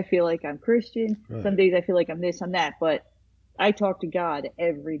days I feel like I'm Christian. Right. Some days I feel like I'm this, I'm that, but I talk to God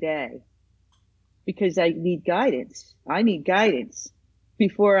every day because I need guidance.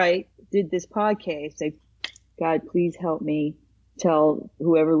 Before I did this podcast, God, please help me tell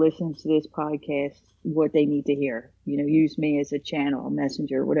whoever listens to this podcast what they need to hear. Use me as a channel, a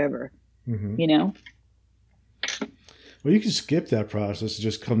messenger, whatever. Mm-hmm. Well, you can skip that process and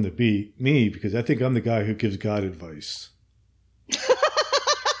just come to be me, because I think I'm the guy who gives God advice.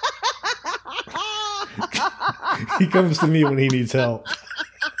 He comes to me when he needs help.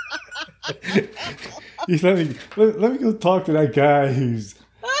 He's let me go talk to that guy who's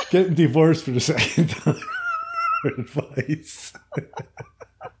getting divorced for the second time for advice.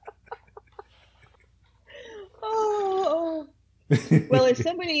 Oh. Well, as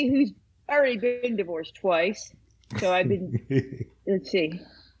somebody who's already been divorced twice, so I've been, let's see,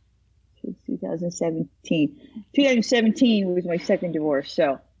 since 2017. 2017 was my second divorce,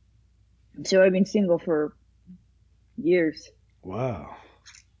 so I've been single for years. Wow.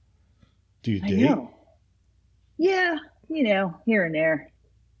 Do you I date? know. Yeah, here and there.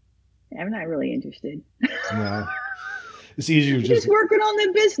 I'm not really interested. No. It's easier just working on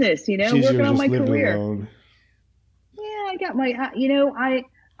the business, working on my career. Alone. Yeah, I got my,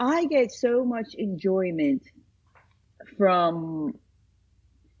 I get so much enjoyment from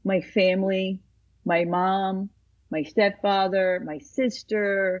my family, my mom, my stepfather, my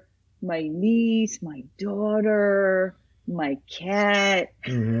sister, my niece, my daughter, my cat,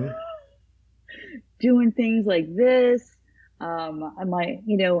 doing things like this. I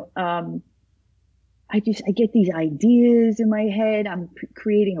get these ideas in my head. I'm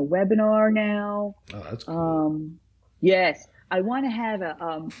creating a webinar now. Oh, that's cool. Yes, I want to have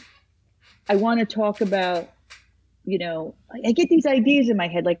I want to talk about, I get these ideas in my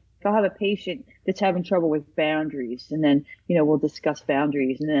head. Like I'll have a patient that's having trouble with boundaries, and then, we'll discuss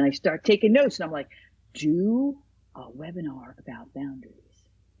boundaries. And then I start taking notes, and I'm like, do a webinar about boundaries,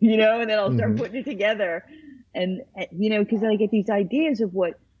 and then I'll start putting it together. And, because I get these ideas of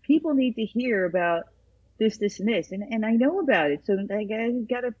what people need to hear about this, and this, and I know about it. So I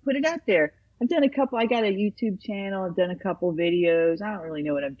got to put it out there. I got a YouTube channel. I've done a couple videos. I don't really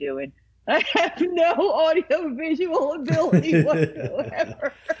know what I'm doing. I have no audio visual ability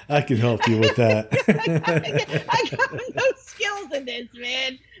whatsoever. I can help you with that. I got no skills in this,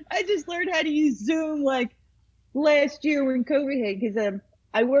 man. I just learned how to use Zoom like last year when COVID hit, because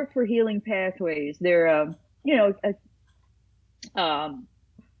I work for Healing Pathways. They're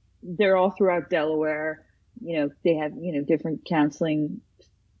they're all throughout Delaware. They have different counseling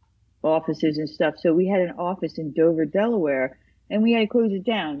offices and stuff. So we had an office in Dover, Delaware, and we had to close it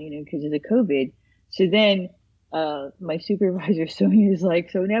down, because of the COVID. So then my supervisor, Sonia, is like,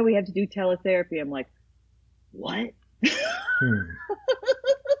 so now we have to do teletherapy. I'm like, what?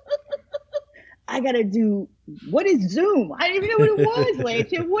 I got to do, what is Zoom? I didn't even know what it was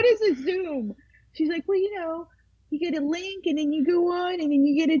last year. What is a Zoom? She's like, well, you get a link and then you go on and then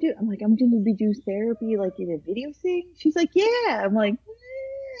you get to do, I'm like, I'm going to do therapy like in a video thing? She's like, yeah. I'm like,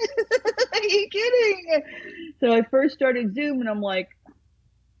 are you kidding? So I first started Zoom and I'm like,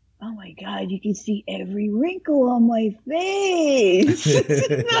 oh my God, you can see every wrinkle on my face.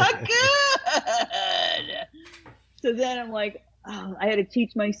 It's not good. So then I'm like, I had to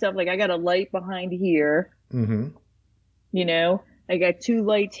teach myself, like, I got a light behind here, Mm-hmm. you know, I got 2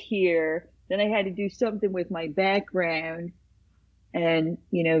 lights here. Then I had to do something with my background and,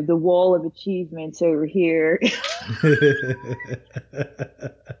 you know, the wall of achievements over here.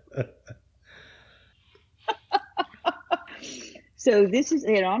 So this is,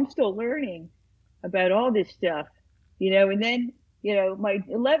 you know, I'm still learning about all this stuff, you know, and then, you know, my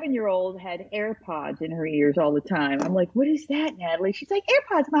 11-year-old had AirPods in her ears all the time. I'm like, what is that, Natalie? She's like,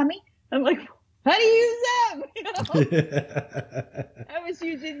 AirPods, mommy. I'm like, how do you use them? You know? I was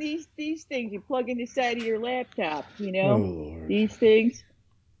using these things you plug in the side of your laptop, you know, Oh, Lord. these things.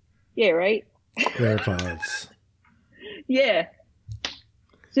 Yeah, right. AirPods. Yeah.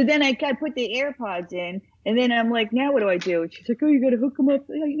 So then I put the AirPods in, and then I'm like, now what do I do? And she's like, oh, you gotta hook them up.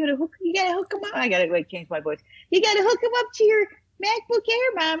 You gotta hook them up. I gotta like change my voice. You gotta hook them up to your MacBook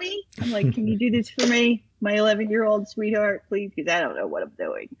Air, mommy. I'm like, can you do this for me, my 11-year-old sweetheart, please? Because I don't know what I'm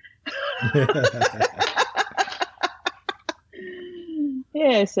doing.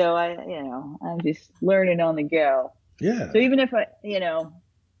 Yeah, so I'm just learning on the go. Yeah. So even if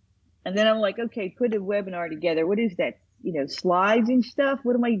and then I'm like, okay, put a webinar together. What is that? You know, slides and stuff.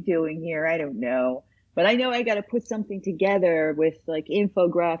 What am I doing here? I don't know. But I know I got to put something together with like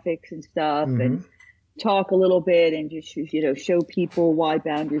infographics and stuff and talk a little bit and just, you know, show people why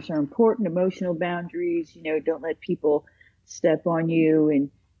boundaries are important, emotional boundaries, you know, don't let people step on you and,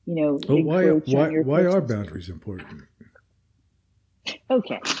 you know, Why personal. are boundaries important?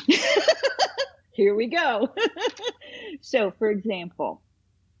 Okay. Here we go. So, for example,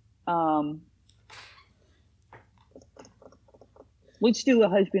 let's do a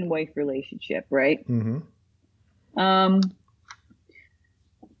husband-wife relationship, right? Mm-hmm.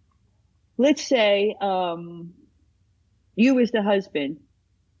 Let's say you as the husband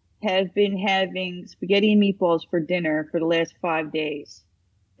have been having spaghetti and meatballs for dinner for the last 5 days.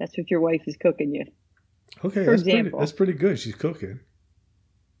 That's what your wife is cooking you. Okay, for example. That's pretty good. She's cooking.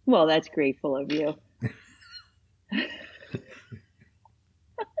 Well, that's grateful of you.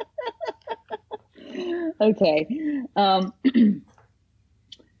 Okay.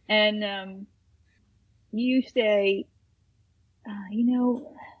 And you say, you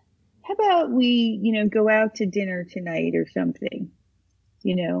know, how about we, you know, go out to dinner tonight or something,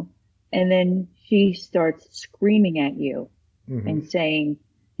 you know, and then she starts screaming at you and saying,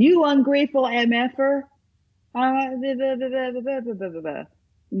 you ungrateful MFer.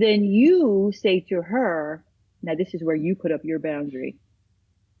 Then you say to her, now this is where you put up your boundary.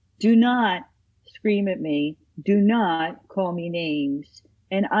 Do not scream at me. Do not call me names.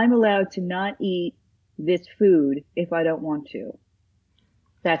 And I'm allowed to not eat this food if I don't want to.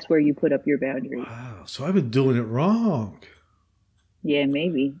 That's where you put up your boundary. Wow. So I've been doing it wrong. Yeah,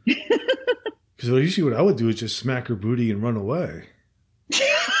 maybe. Because usually what I would do is just smack her booty and run away.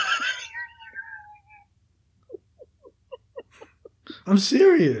 I'm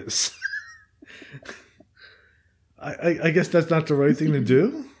serious. I guess that's not the right thing to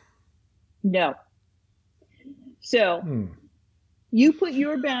do? No. So you put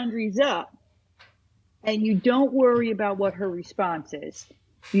your boundaries up and you don't worry about what her response is.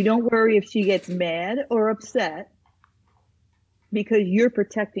 You don't worry if she gets mad or upset because you're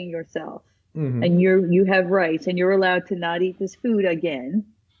protecting yourself. And you have rights and you're allowed to not eat this food again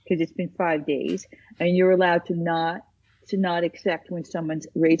because it's been 5 days, and you're allowed to not accept when someone's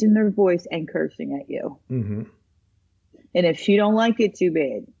raising their voice and cursing at you. And if she don't like it, too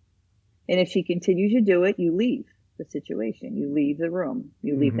bad. And if she continues to do it, you leave the situation. You leave the room.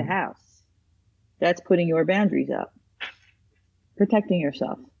 You leave the house. That's putting your boundaries up. Protecting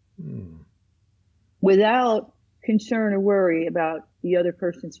yourself. Without concern or worry about the other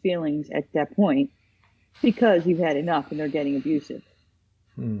person's feelings at that point, because you've had enough and they're getting abusive.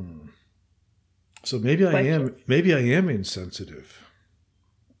 So maybe I am insensitive.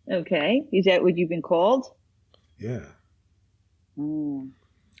 Okay. Is that what you've been called? Yeah.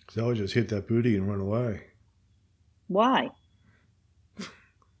 Because I would just hit that booty and run away. Why?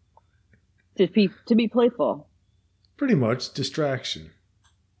 To be playful. Pretty much distraction.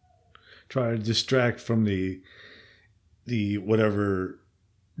 Try to distract from the whatever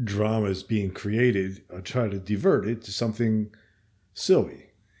drama is being created. I'll try to divert it to something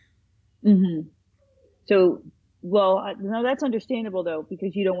silly. So, well, no, that's understandable though,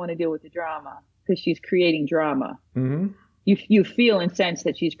 because you don't want to deal with the drama because she's creating drama. You feel and sense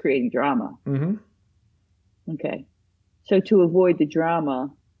that she's creating drama. Okay. So to avoid the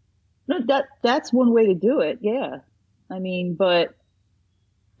drama, no, that's one way to do it. Yeah. I mean, but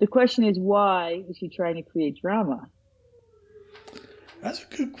the question is, why is she trying to create drama? That's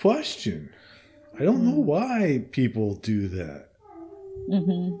a good question. I don't know why people do that.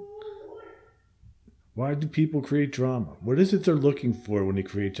 Mm-hmm. Why do people create drama? What is it they're looking for when they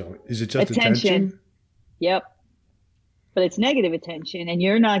create drama? Is it just attention? Yep. But it's negative attention, and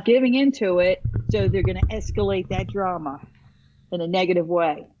you're not giving into it, so they're going to escalate that drama in a negative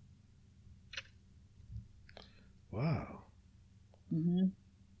way. Wow. Mm-hmm.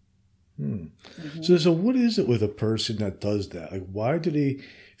 Mm-hmm. So what is it with a person that does that? Like, why do they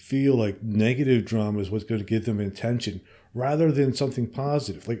feel like negative drama is what's going to give them attention rather than something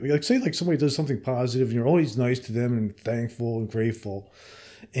positive? Like say like somebody does something positive and you're always nice to them and thankful and grateful,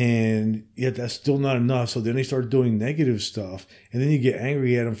 and yet that's still not enough. So then they start doing negative stuff, and then you get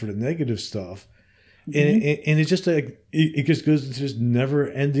angry at them for the negative stuff, and it's just like it just goes into this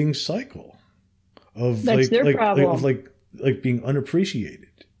never-ending cycle of that's their problem. Of like being unappreciated.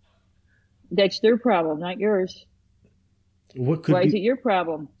 That's their problem, not yours. What could Why is it your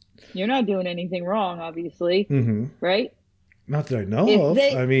problem? You're not doing anything wrong, obviously, right? Not that I know of.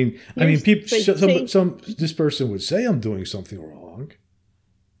 I mean, people. This person would say I'm doing something wrong.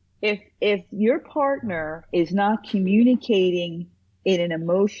 If your partner is not communicating in an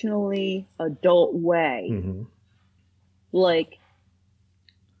emotionally adult way, like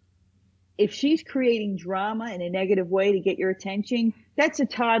if she's creating drama in a negative way to get your attention, that's a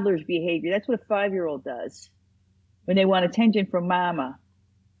toddler's behavior. That's what a 5-year-old does when they want attention from mama.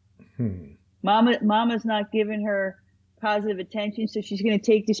 Mama's not giving her positive attention, so she's going to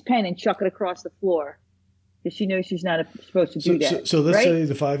take this pen and chuck it across the floor because she knows she's not supposed to do that. So let's say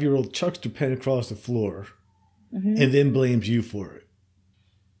the 5-year-old chucks the pen across the floor and then blames you for it.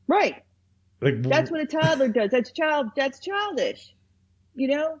 Right. Like, that's what a toddler does. That's childish. You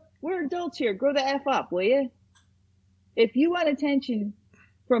know, we're adults here. Grow the F up, will you? If you want attention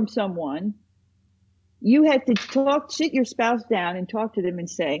from someone, you have to sit your spouse down and talk to them and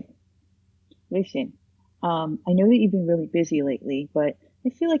say, listen, I know that you've been really busy lately, but I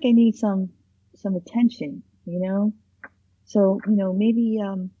feel like I need some attention, you know? So, you know, maybe,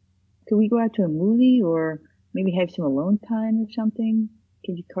 could we go out to a movie or maybe have some alone time or something?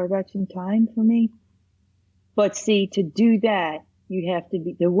 Could you carve out some time for me? But see, to do that,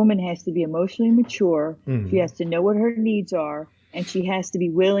 the woman has to be emotionally mature. She has to know what her needs are, and she has to be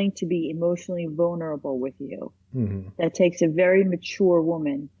willing to be emotionally vulnerable with you. That takes a very mature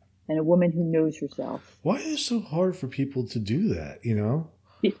woman and a woman who knows herself. Why is it so hard for people to do that, you know?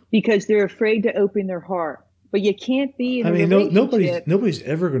 Because they're afraid to open their heart. But you can't be in a relationship. Nobody's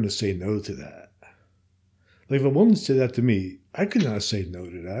ever going to say no to that. Like if a woman said that to me, I could not say no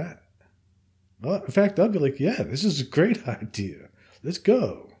to that. Well, in fact, I'd be like, yeah, this is a great idea. Let's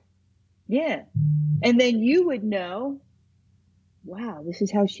go. Yeah. And then you would know, wow, this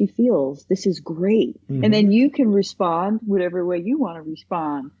is how she feels. This is great. And then you can respond whatever way you want to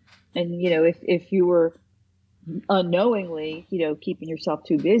respond. And, you know, if you were unknowingly, you know, keeping yourself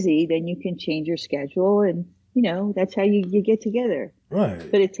too busy, then you can change your schedule and, you know, that's how you get together. Right.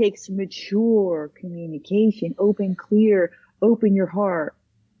 But it takes mature communication, open your heart,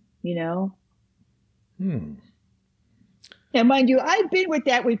 you know? Now, mind you, I've been with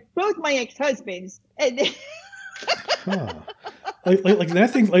both my ex-husbands. And like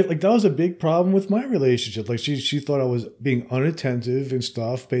that thing, like that was a big problem with my relationship. Like she thought I was being unattentive and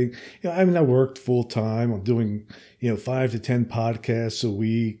stuff. I worked full time. I'm doing, 5 to 10 podcasts a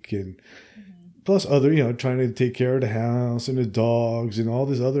week, and plus other, trying to take care of the house and the dogs and all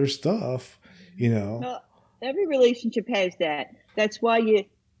this other stuff. Well, every relationship has that. That's why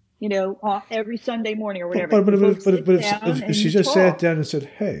every Sunday morning or whatever. But if she just sat down and said,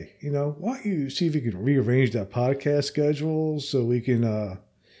 hey, why don't you see if you can rearrange that podcast schedule so we can,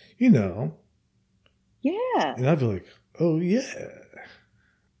 Yeah. And I'd be like, oh, yeah.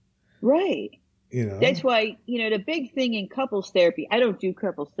 Right. That's why, the big thing in couples therapy, I don't do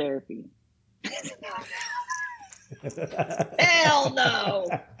couples therapy. Hell no.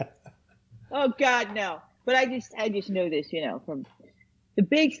 Oh, God, no. But I just know this, from the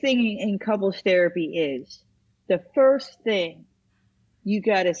big thing in couples therapy is the first thing you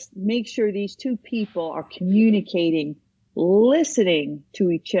got to make sure these two people are communicating, listening to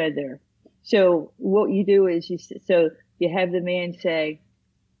each other. So what you do is you have the man say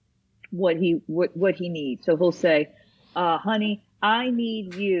what he needs. So he'll say, honey, I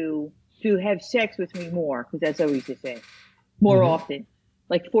need you to have sex with me more, because that's always the thing, more often.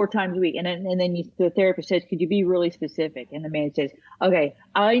 Like 4 times a week. And then the therapist says, could you be really specific? And the man says, okay,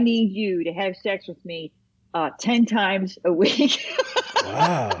 I need you to have sex with me 10 times a week.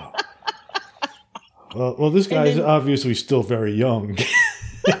 Wow. Well, this guy is obviously still very young.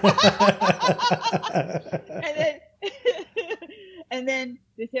 and then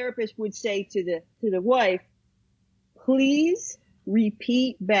the therapist would say to the wife, please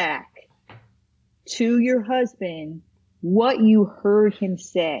repeat back to your husband what you heard him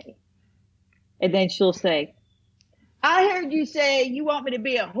say. And then she'll say, I heard you say you want me to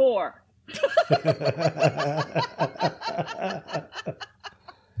be a whore.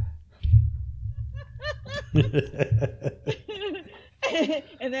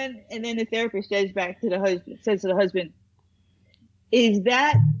 and then the therapist says to the husband, is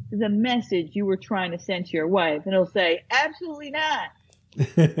that the message you were trying to send to your wife? And he'll say, absolutely not.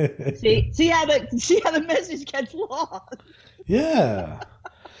 see how the message gets lost. Yeah.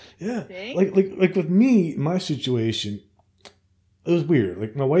 See? Like with me, my situation, it was weird.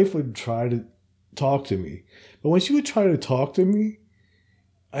 Like my wife would try to talk to me, but when she would try to talk to me,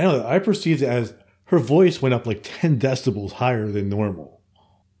 I perceived it as her voice went up like 10 decibels higher than normal.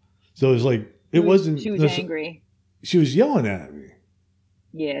 So it was like she was angry. She was yelling at me.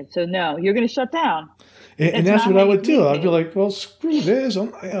 Yeah, so no, you're going to shut down. And that's what I would do. I'd be like, well, screw this.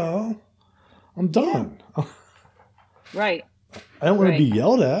 I'm done. Yeah. Right. I don't want to be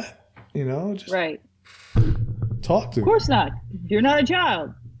yelled at, just talk to me. Of course not. You're not a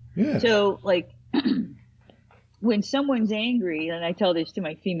child. Yeah. So, like, when someone's angry, and I tell this to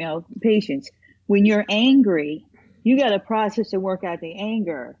my female patients, when you're angry, you got to process and work out the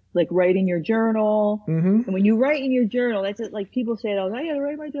anger. Like, write in your journal. Mm-hmm. And when you write in your journal, that's it. Like, people say, oh, I got to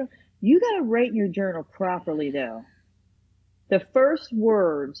write my journal. You got to write in your journal properly, though. The first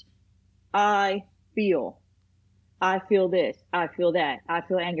words, I feel this, I feel that, I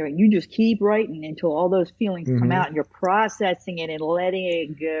feel angry. You just keep writing until all those feelings come out and you're processing it and letting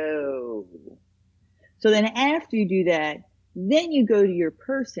it go. So then after you do that, then you go to your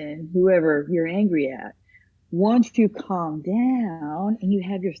person, whoever you're angry at. Once you calm down and you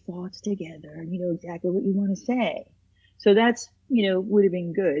have your thoughts together and you know exactly what you want to say. So that's, would have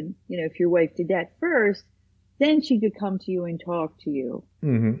been good, if your wife did that first, then she could come to you and talk to you.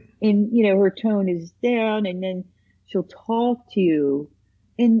 Mm-hmm. And, her tone is down, and then she'll talk to you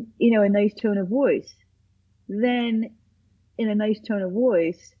in, a nice tone of voice. Then in a nice tone of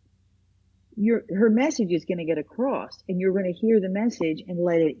voice, her message is going to get across, and you're going to hear the message and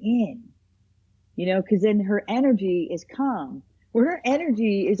let it in, because then her energy is calm. Where her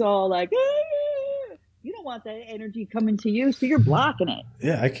energy is all like, you don't want that energy coming to you, so you're blocking it.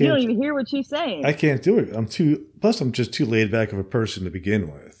 Yeah, I can't. You don't even hear what she's saying. I can't do it. I'm just too laid back of a person to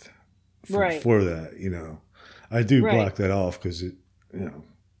begin with. For that, I do block that off because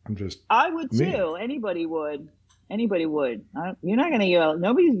I'm just. I would me. too. Anybody would. You're not gonna yell.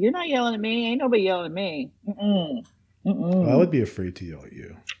 You're not yelling at me. Ain't nobody yelling at me. Well, I would be afraid to yell at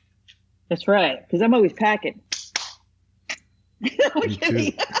you. That's right, because I'm always packing. Me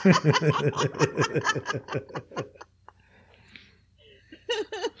too.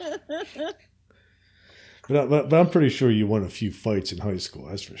 But I'm pretty sure you won a few fights in high school.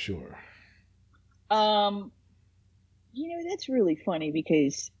 That's for sure. That's really funny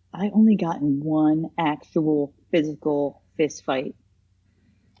because I only got in one actual physical fist fight.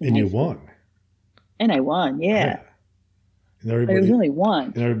 And you won. And I won, yeah. And there was only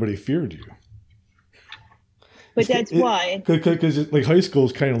one. And everybody feared you. But that's why. Because like high school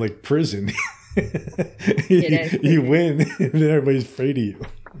is kind of like prison. You win, and then everybody's afraid of you.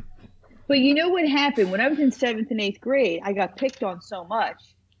 But you know what happened? When I was in 7th and 8th grade, I got picked on so much.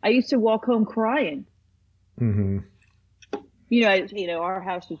 I used to walk home crying. Mm-hmm. Our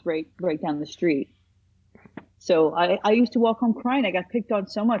house was right down the street. So I used to walk home crying. I got picked on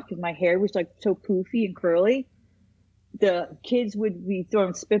so much because my hair was like so poofy and curly. The kids would be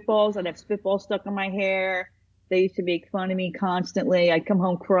throwing spitballs. I'd have spitballs stuck in my hair. They used to make fun of me constantly. I'd come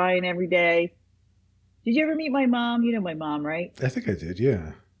home crying every day. Did you ever meet my mom? You know my mom, right? I think I did,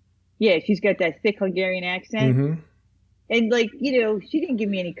 yeah. Yeah, she's got that thick Hungarian accent. Mm-hmm. And she didn't give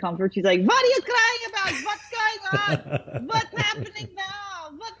me any comfort. She's like, what are you crying about? What's going on? What's happening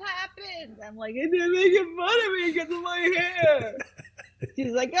now? What happened? I'm like, they're making fun of me because of my hair.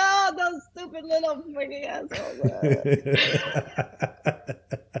 She's like, oh, those stupid little freaking assholes.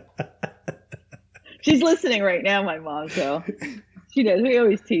 She's listening right now, my mom, so she knows. We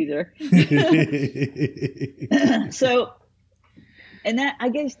always tease her. So, and I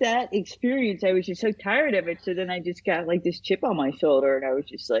guess that experience, I was just so tired of it. So then I just got like this chip on my shoulder, and I was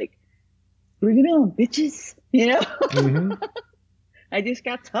just like, bring it on, bitches. Mm-hmm. I just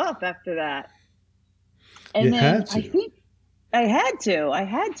got tough after that. And you then had to. I think I had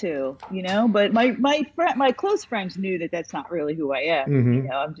to, but my close friends knew that that's not really who I am.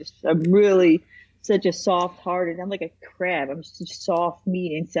 Mm-hmm. I'm really such a soft hearted. I'm like a crab. I'm just soft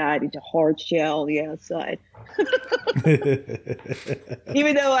meat inside, it's a hard shell on the outside.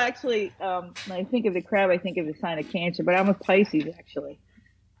 Even though actually, when I think of the crab, I think of the sign of Cancer, but I'm a Pisces actually.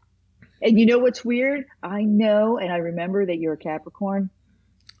 And you know what's weird? I know and I remember that you're a Capricorn.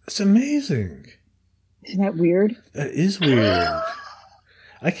 That's amazing. Isn't that weird? That is weird.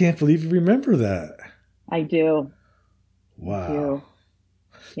 I can't believe you remember that. I do. Wow. I do.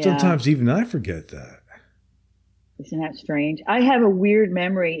 Yeah. Sometimes even I forget that. Isn't that strange? I have a weird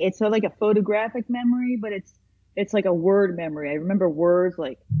memory. It's sort of like a photographic memory, but it's like a word memory. I remember words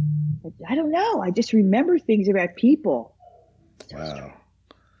like I don't know. I just remember things about people. Wow.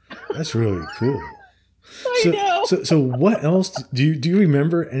 That's really cool. I know. So what else do you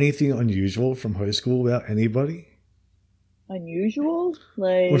remember anything unusual from high school about anybody? Unusual?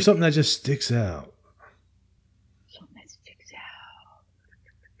 Like, or something that just sticks out? Something that sticks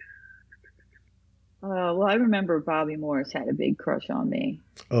out. Well, I remember Bobby Morris had a big crush on me.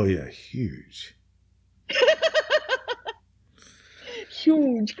 Oh yeah, huge.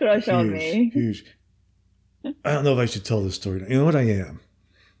 Huge crush on me. Huge. I don't know if I should tell this story. You know what I am?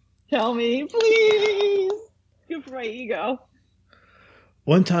 Tell me, please. Good for my ego.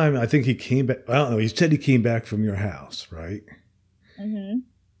 One time, I think he came back. I don't know. He said he came back from your house, right? Mm-hmm.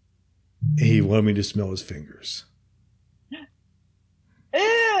 And he wanted me to smell his fingers. Ew!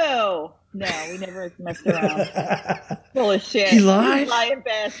 No, we never messed around. Full of shit. He lied? Lying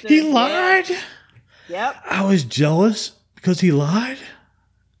bastard. He lied? Yep. I was jealous because he lied?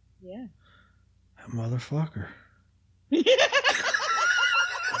 Yeah. That motherfucker.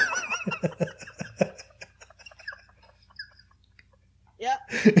 Yep.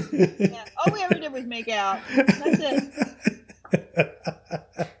 Yeah. All we ever did was make out. That's it.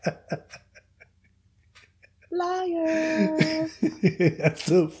 Liar. That's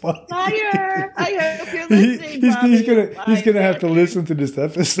so funny. Liar. I hope you're listening, Bobby. He's gonna have to listen to this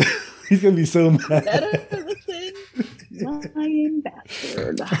episode. He's gonna be so mad. Better listen. Lying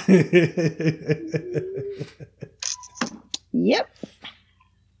bastard. Yep.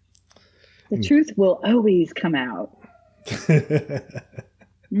 The truth will always come out.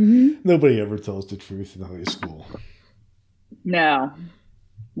 Mm-hmm. Nobody ever tells the truth in high school. No.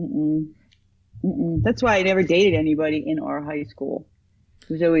 Mm-mm. Mm-mm. That's why I never dated anybody in our high school.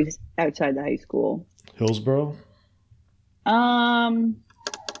 It was always outside the high school. Hillsborough? I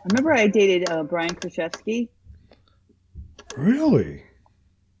remember I dated Brian Kraszewski. Really?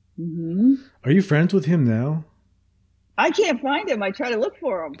 Mm-hmm. Are you friends with him now? I can't find him. I try to look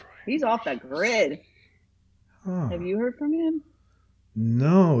for him. He's off the grid. Huh. Have you heard from him?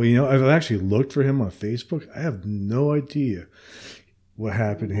 No. I've actually looked for him on Facebook. I have no idea what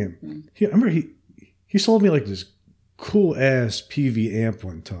happened to him. I remember he sold me like this cool ass PV amp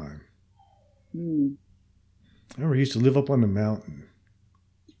one time. I remember he used to live up on the mountain.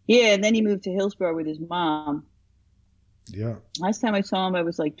 Yeah, and then he moved to Hillsborough with his mom. Yeah. Last time I saw him, I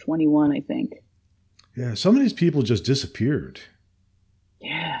was like 21, I think. Yeah, some of these people just disappeared.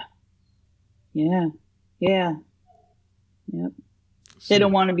 Yeah. Yep. They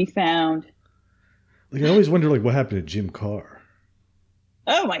don't want to be found. Like I always wonder, like, what happened to Jim Carr?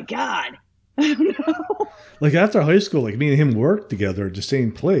 Oh my God. I don't know. Like after high school, like me and him worked together at the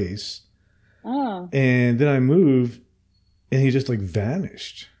same place. Oh. And then I moved and he just like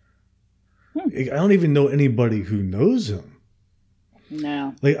vanished. I don't even know anybody who knows him.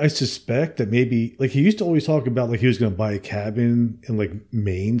 No. Like I suspect that maybe like he used to always talk about like he was going to buy a cabin in like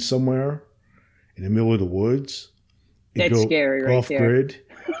Maine somewhere in the middle of the woods. That's scary right off there. grid.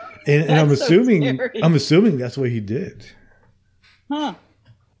 And I'm assuming that's what he did. Huh.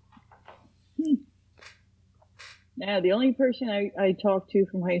 Now the only person I talked to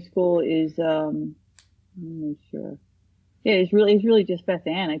from high school is I'm not sure. Yeah, it's really just Beth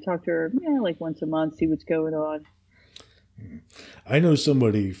Ann. I talk to her like once a month, see what's going on. I know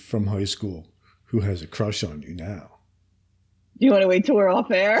somebody from high school who has a crush on you now. Do you want to wait till we're off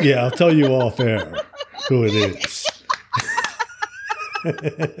air? Yeah, I'll tell you off air who it is.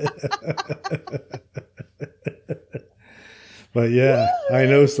 But yeah, I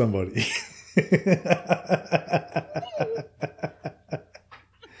know somebody.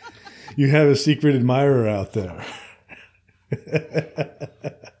 You have a secret admirer out there.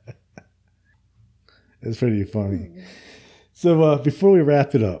 It's pretty funny. So before we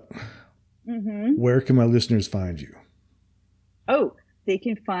wrap it up, where can my listeners find you? Oh, they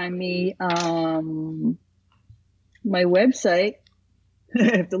can find me my website.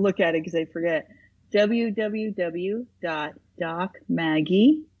 I have to look at it because I forget.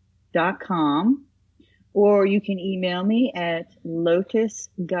 www.docmaggie.com. Or you can email me at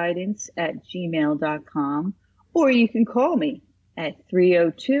lotusguidance@gmail.com, or you can call me at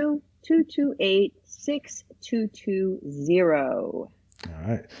 302-228-6220. All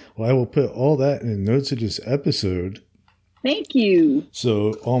right. Well, I will put all that in the notes of this episode. Thank you.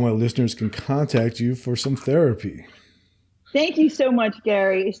 So all my listeners can contact you for some therapy. Thank you so much,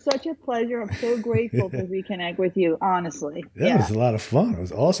 Gary. It's such a pleasure. I'm so grateful to reconnect with you, honestly. Yeah, it was a lot of fun. It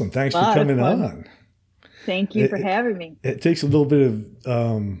was awesome. Thanks for coming on. Thank you for having me. It takes a little bit of,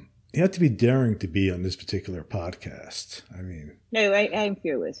 you have to be daring to be on this particular podcast. I mean. No, I'm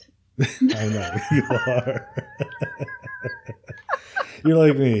fearless. I know, you are. You're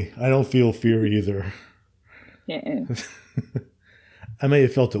like me. I don't feel fear either. Yeah. I may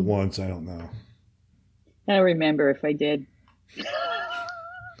have felt it once. I don't know. I don't remember if I did.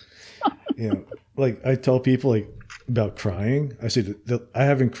 You know, like I tell people like about crying. I say that I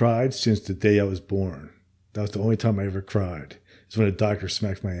haven't cried since the day I was born. That was the only time I ever cried. It's when a doctor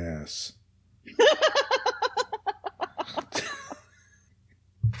smacked my ass.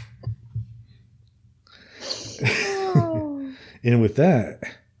 And with that,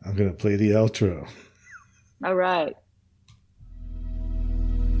 I'm going to play the outro. All right.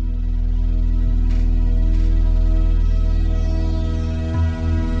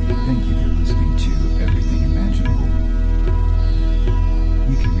 Thank you for listening to Everything Imaginable.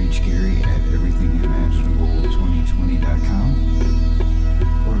 You can reach Gary at everythingimaginable2020.com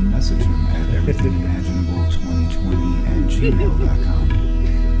or message him at everythingimaginable2020@gmail.com.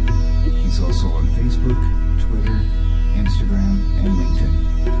 He's also on Facebook, Twitter, Instagram, and LinkedIn.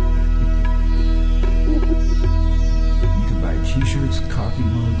 You can buy t-shirts, coffee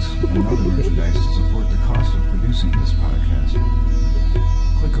mugs, and other merchandise to support the cost of producing this podcast.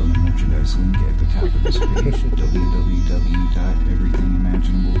 Click on the merchandise link at the top of this page at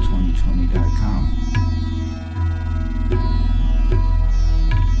www.everythingimaginable2020.com.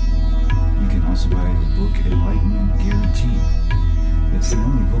 You can also buy the book Enlightenment Guaranteed. It's the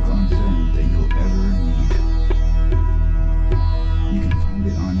only book on Zen that you'll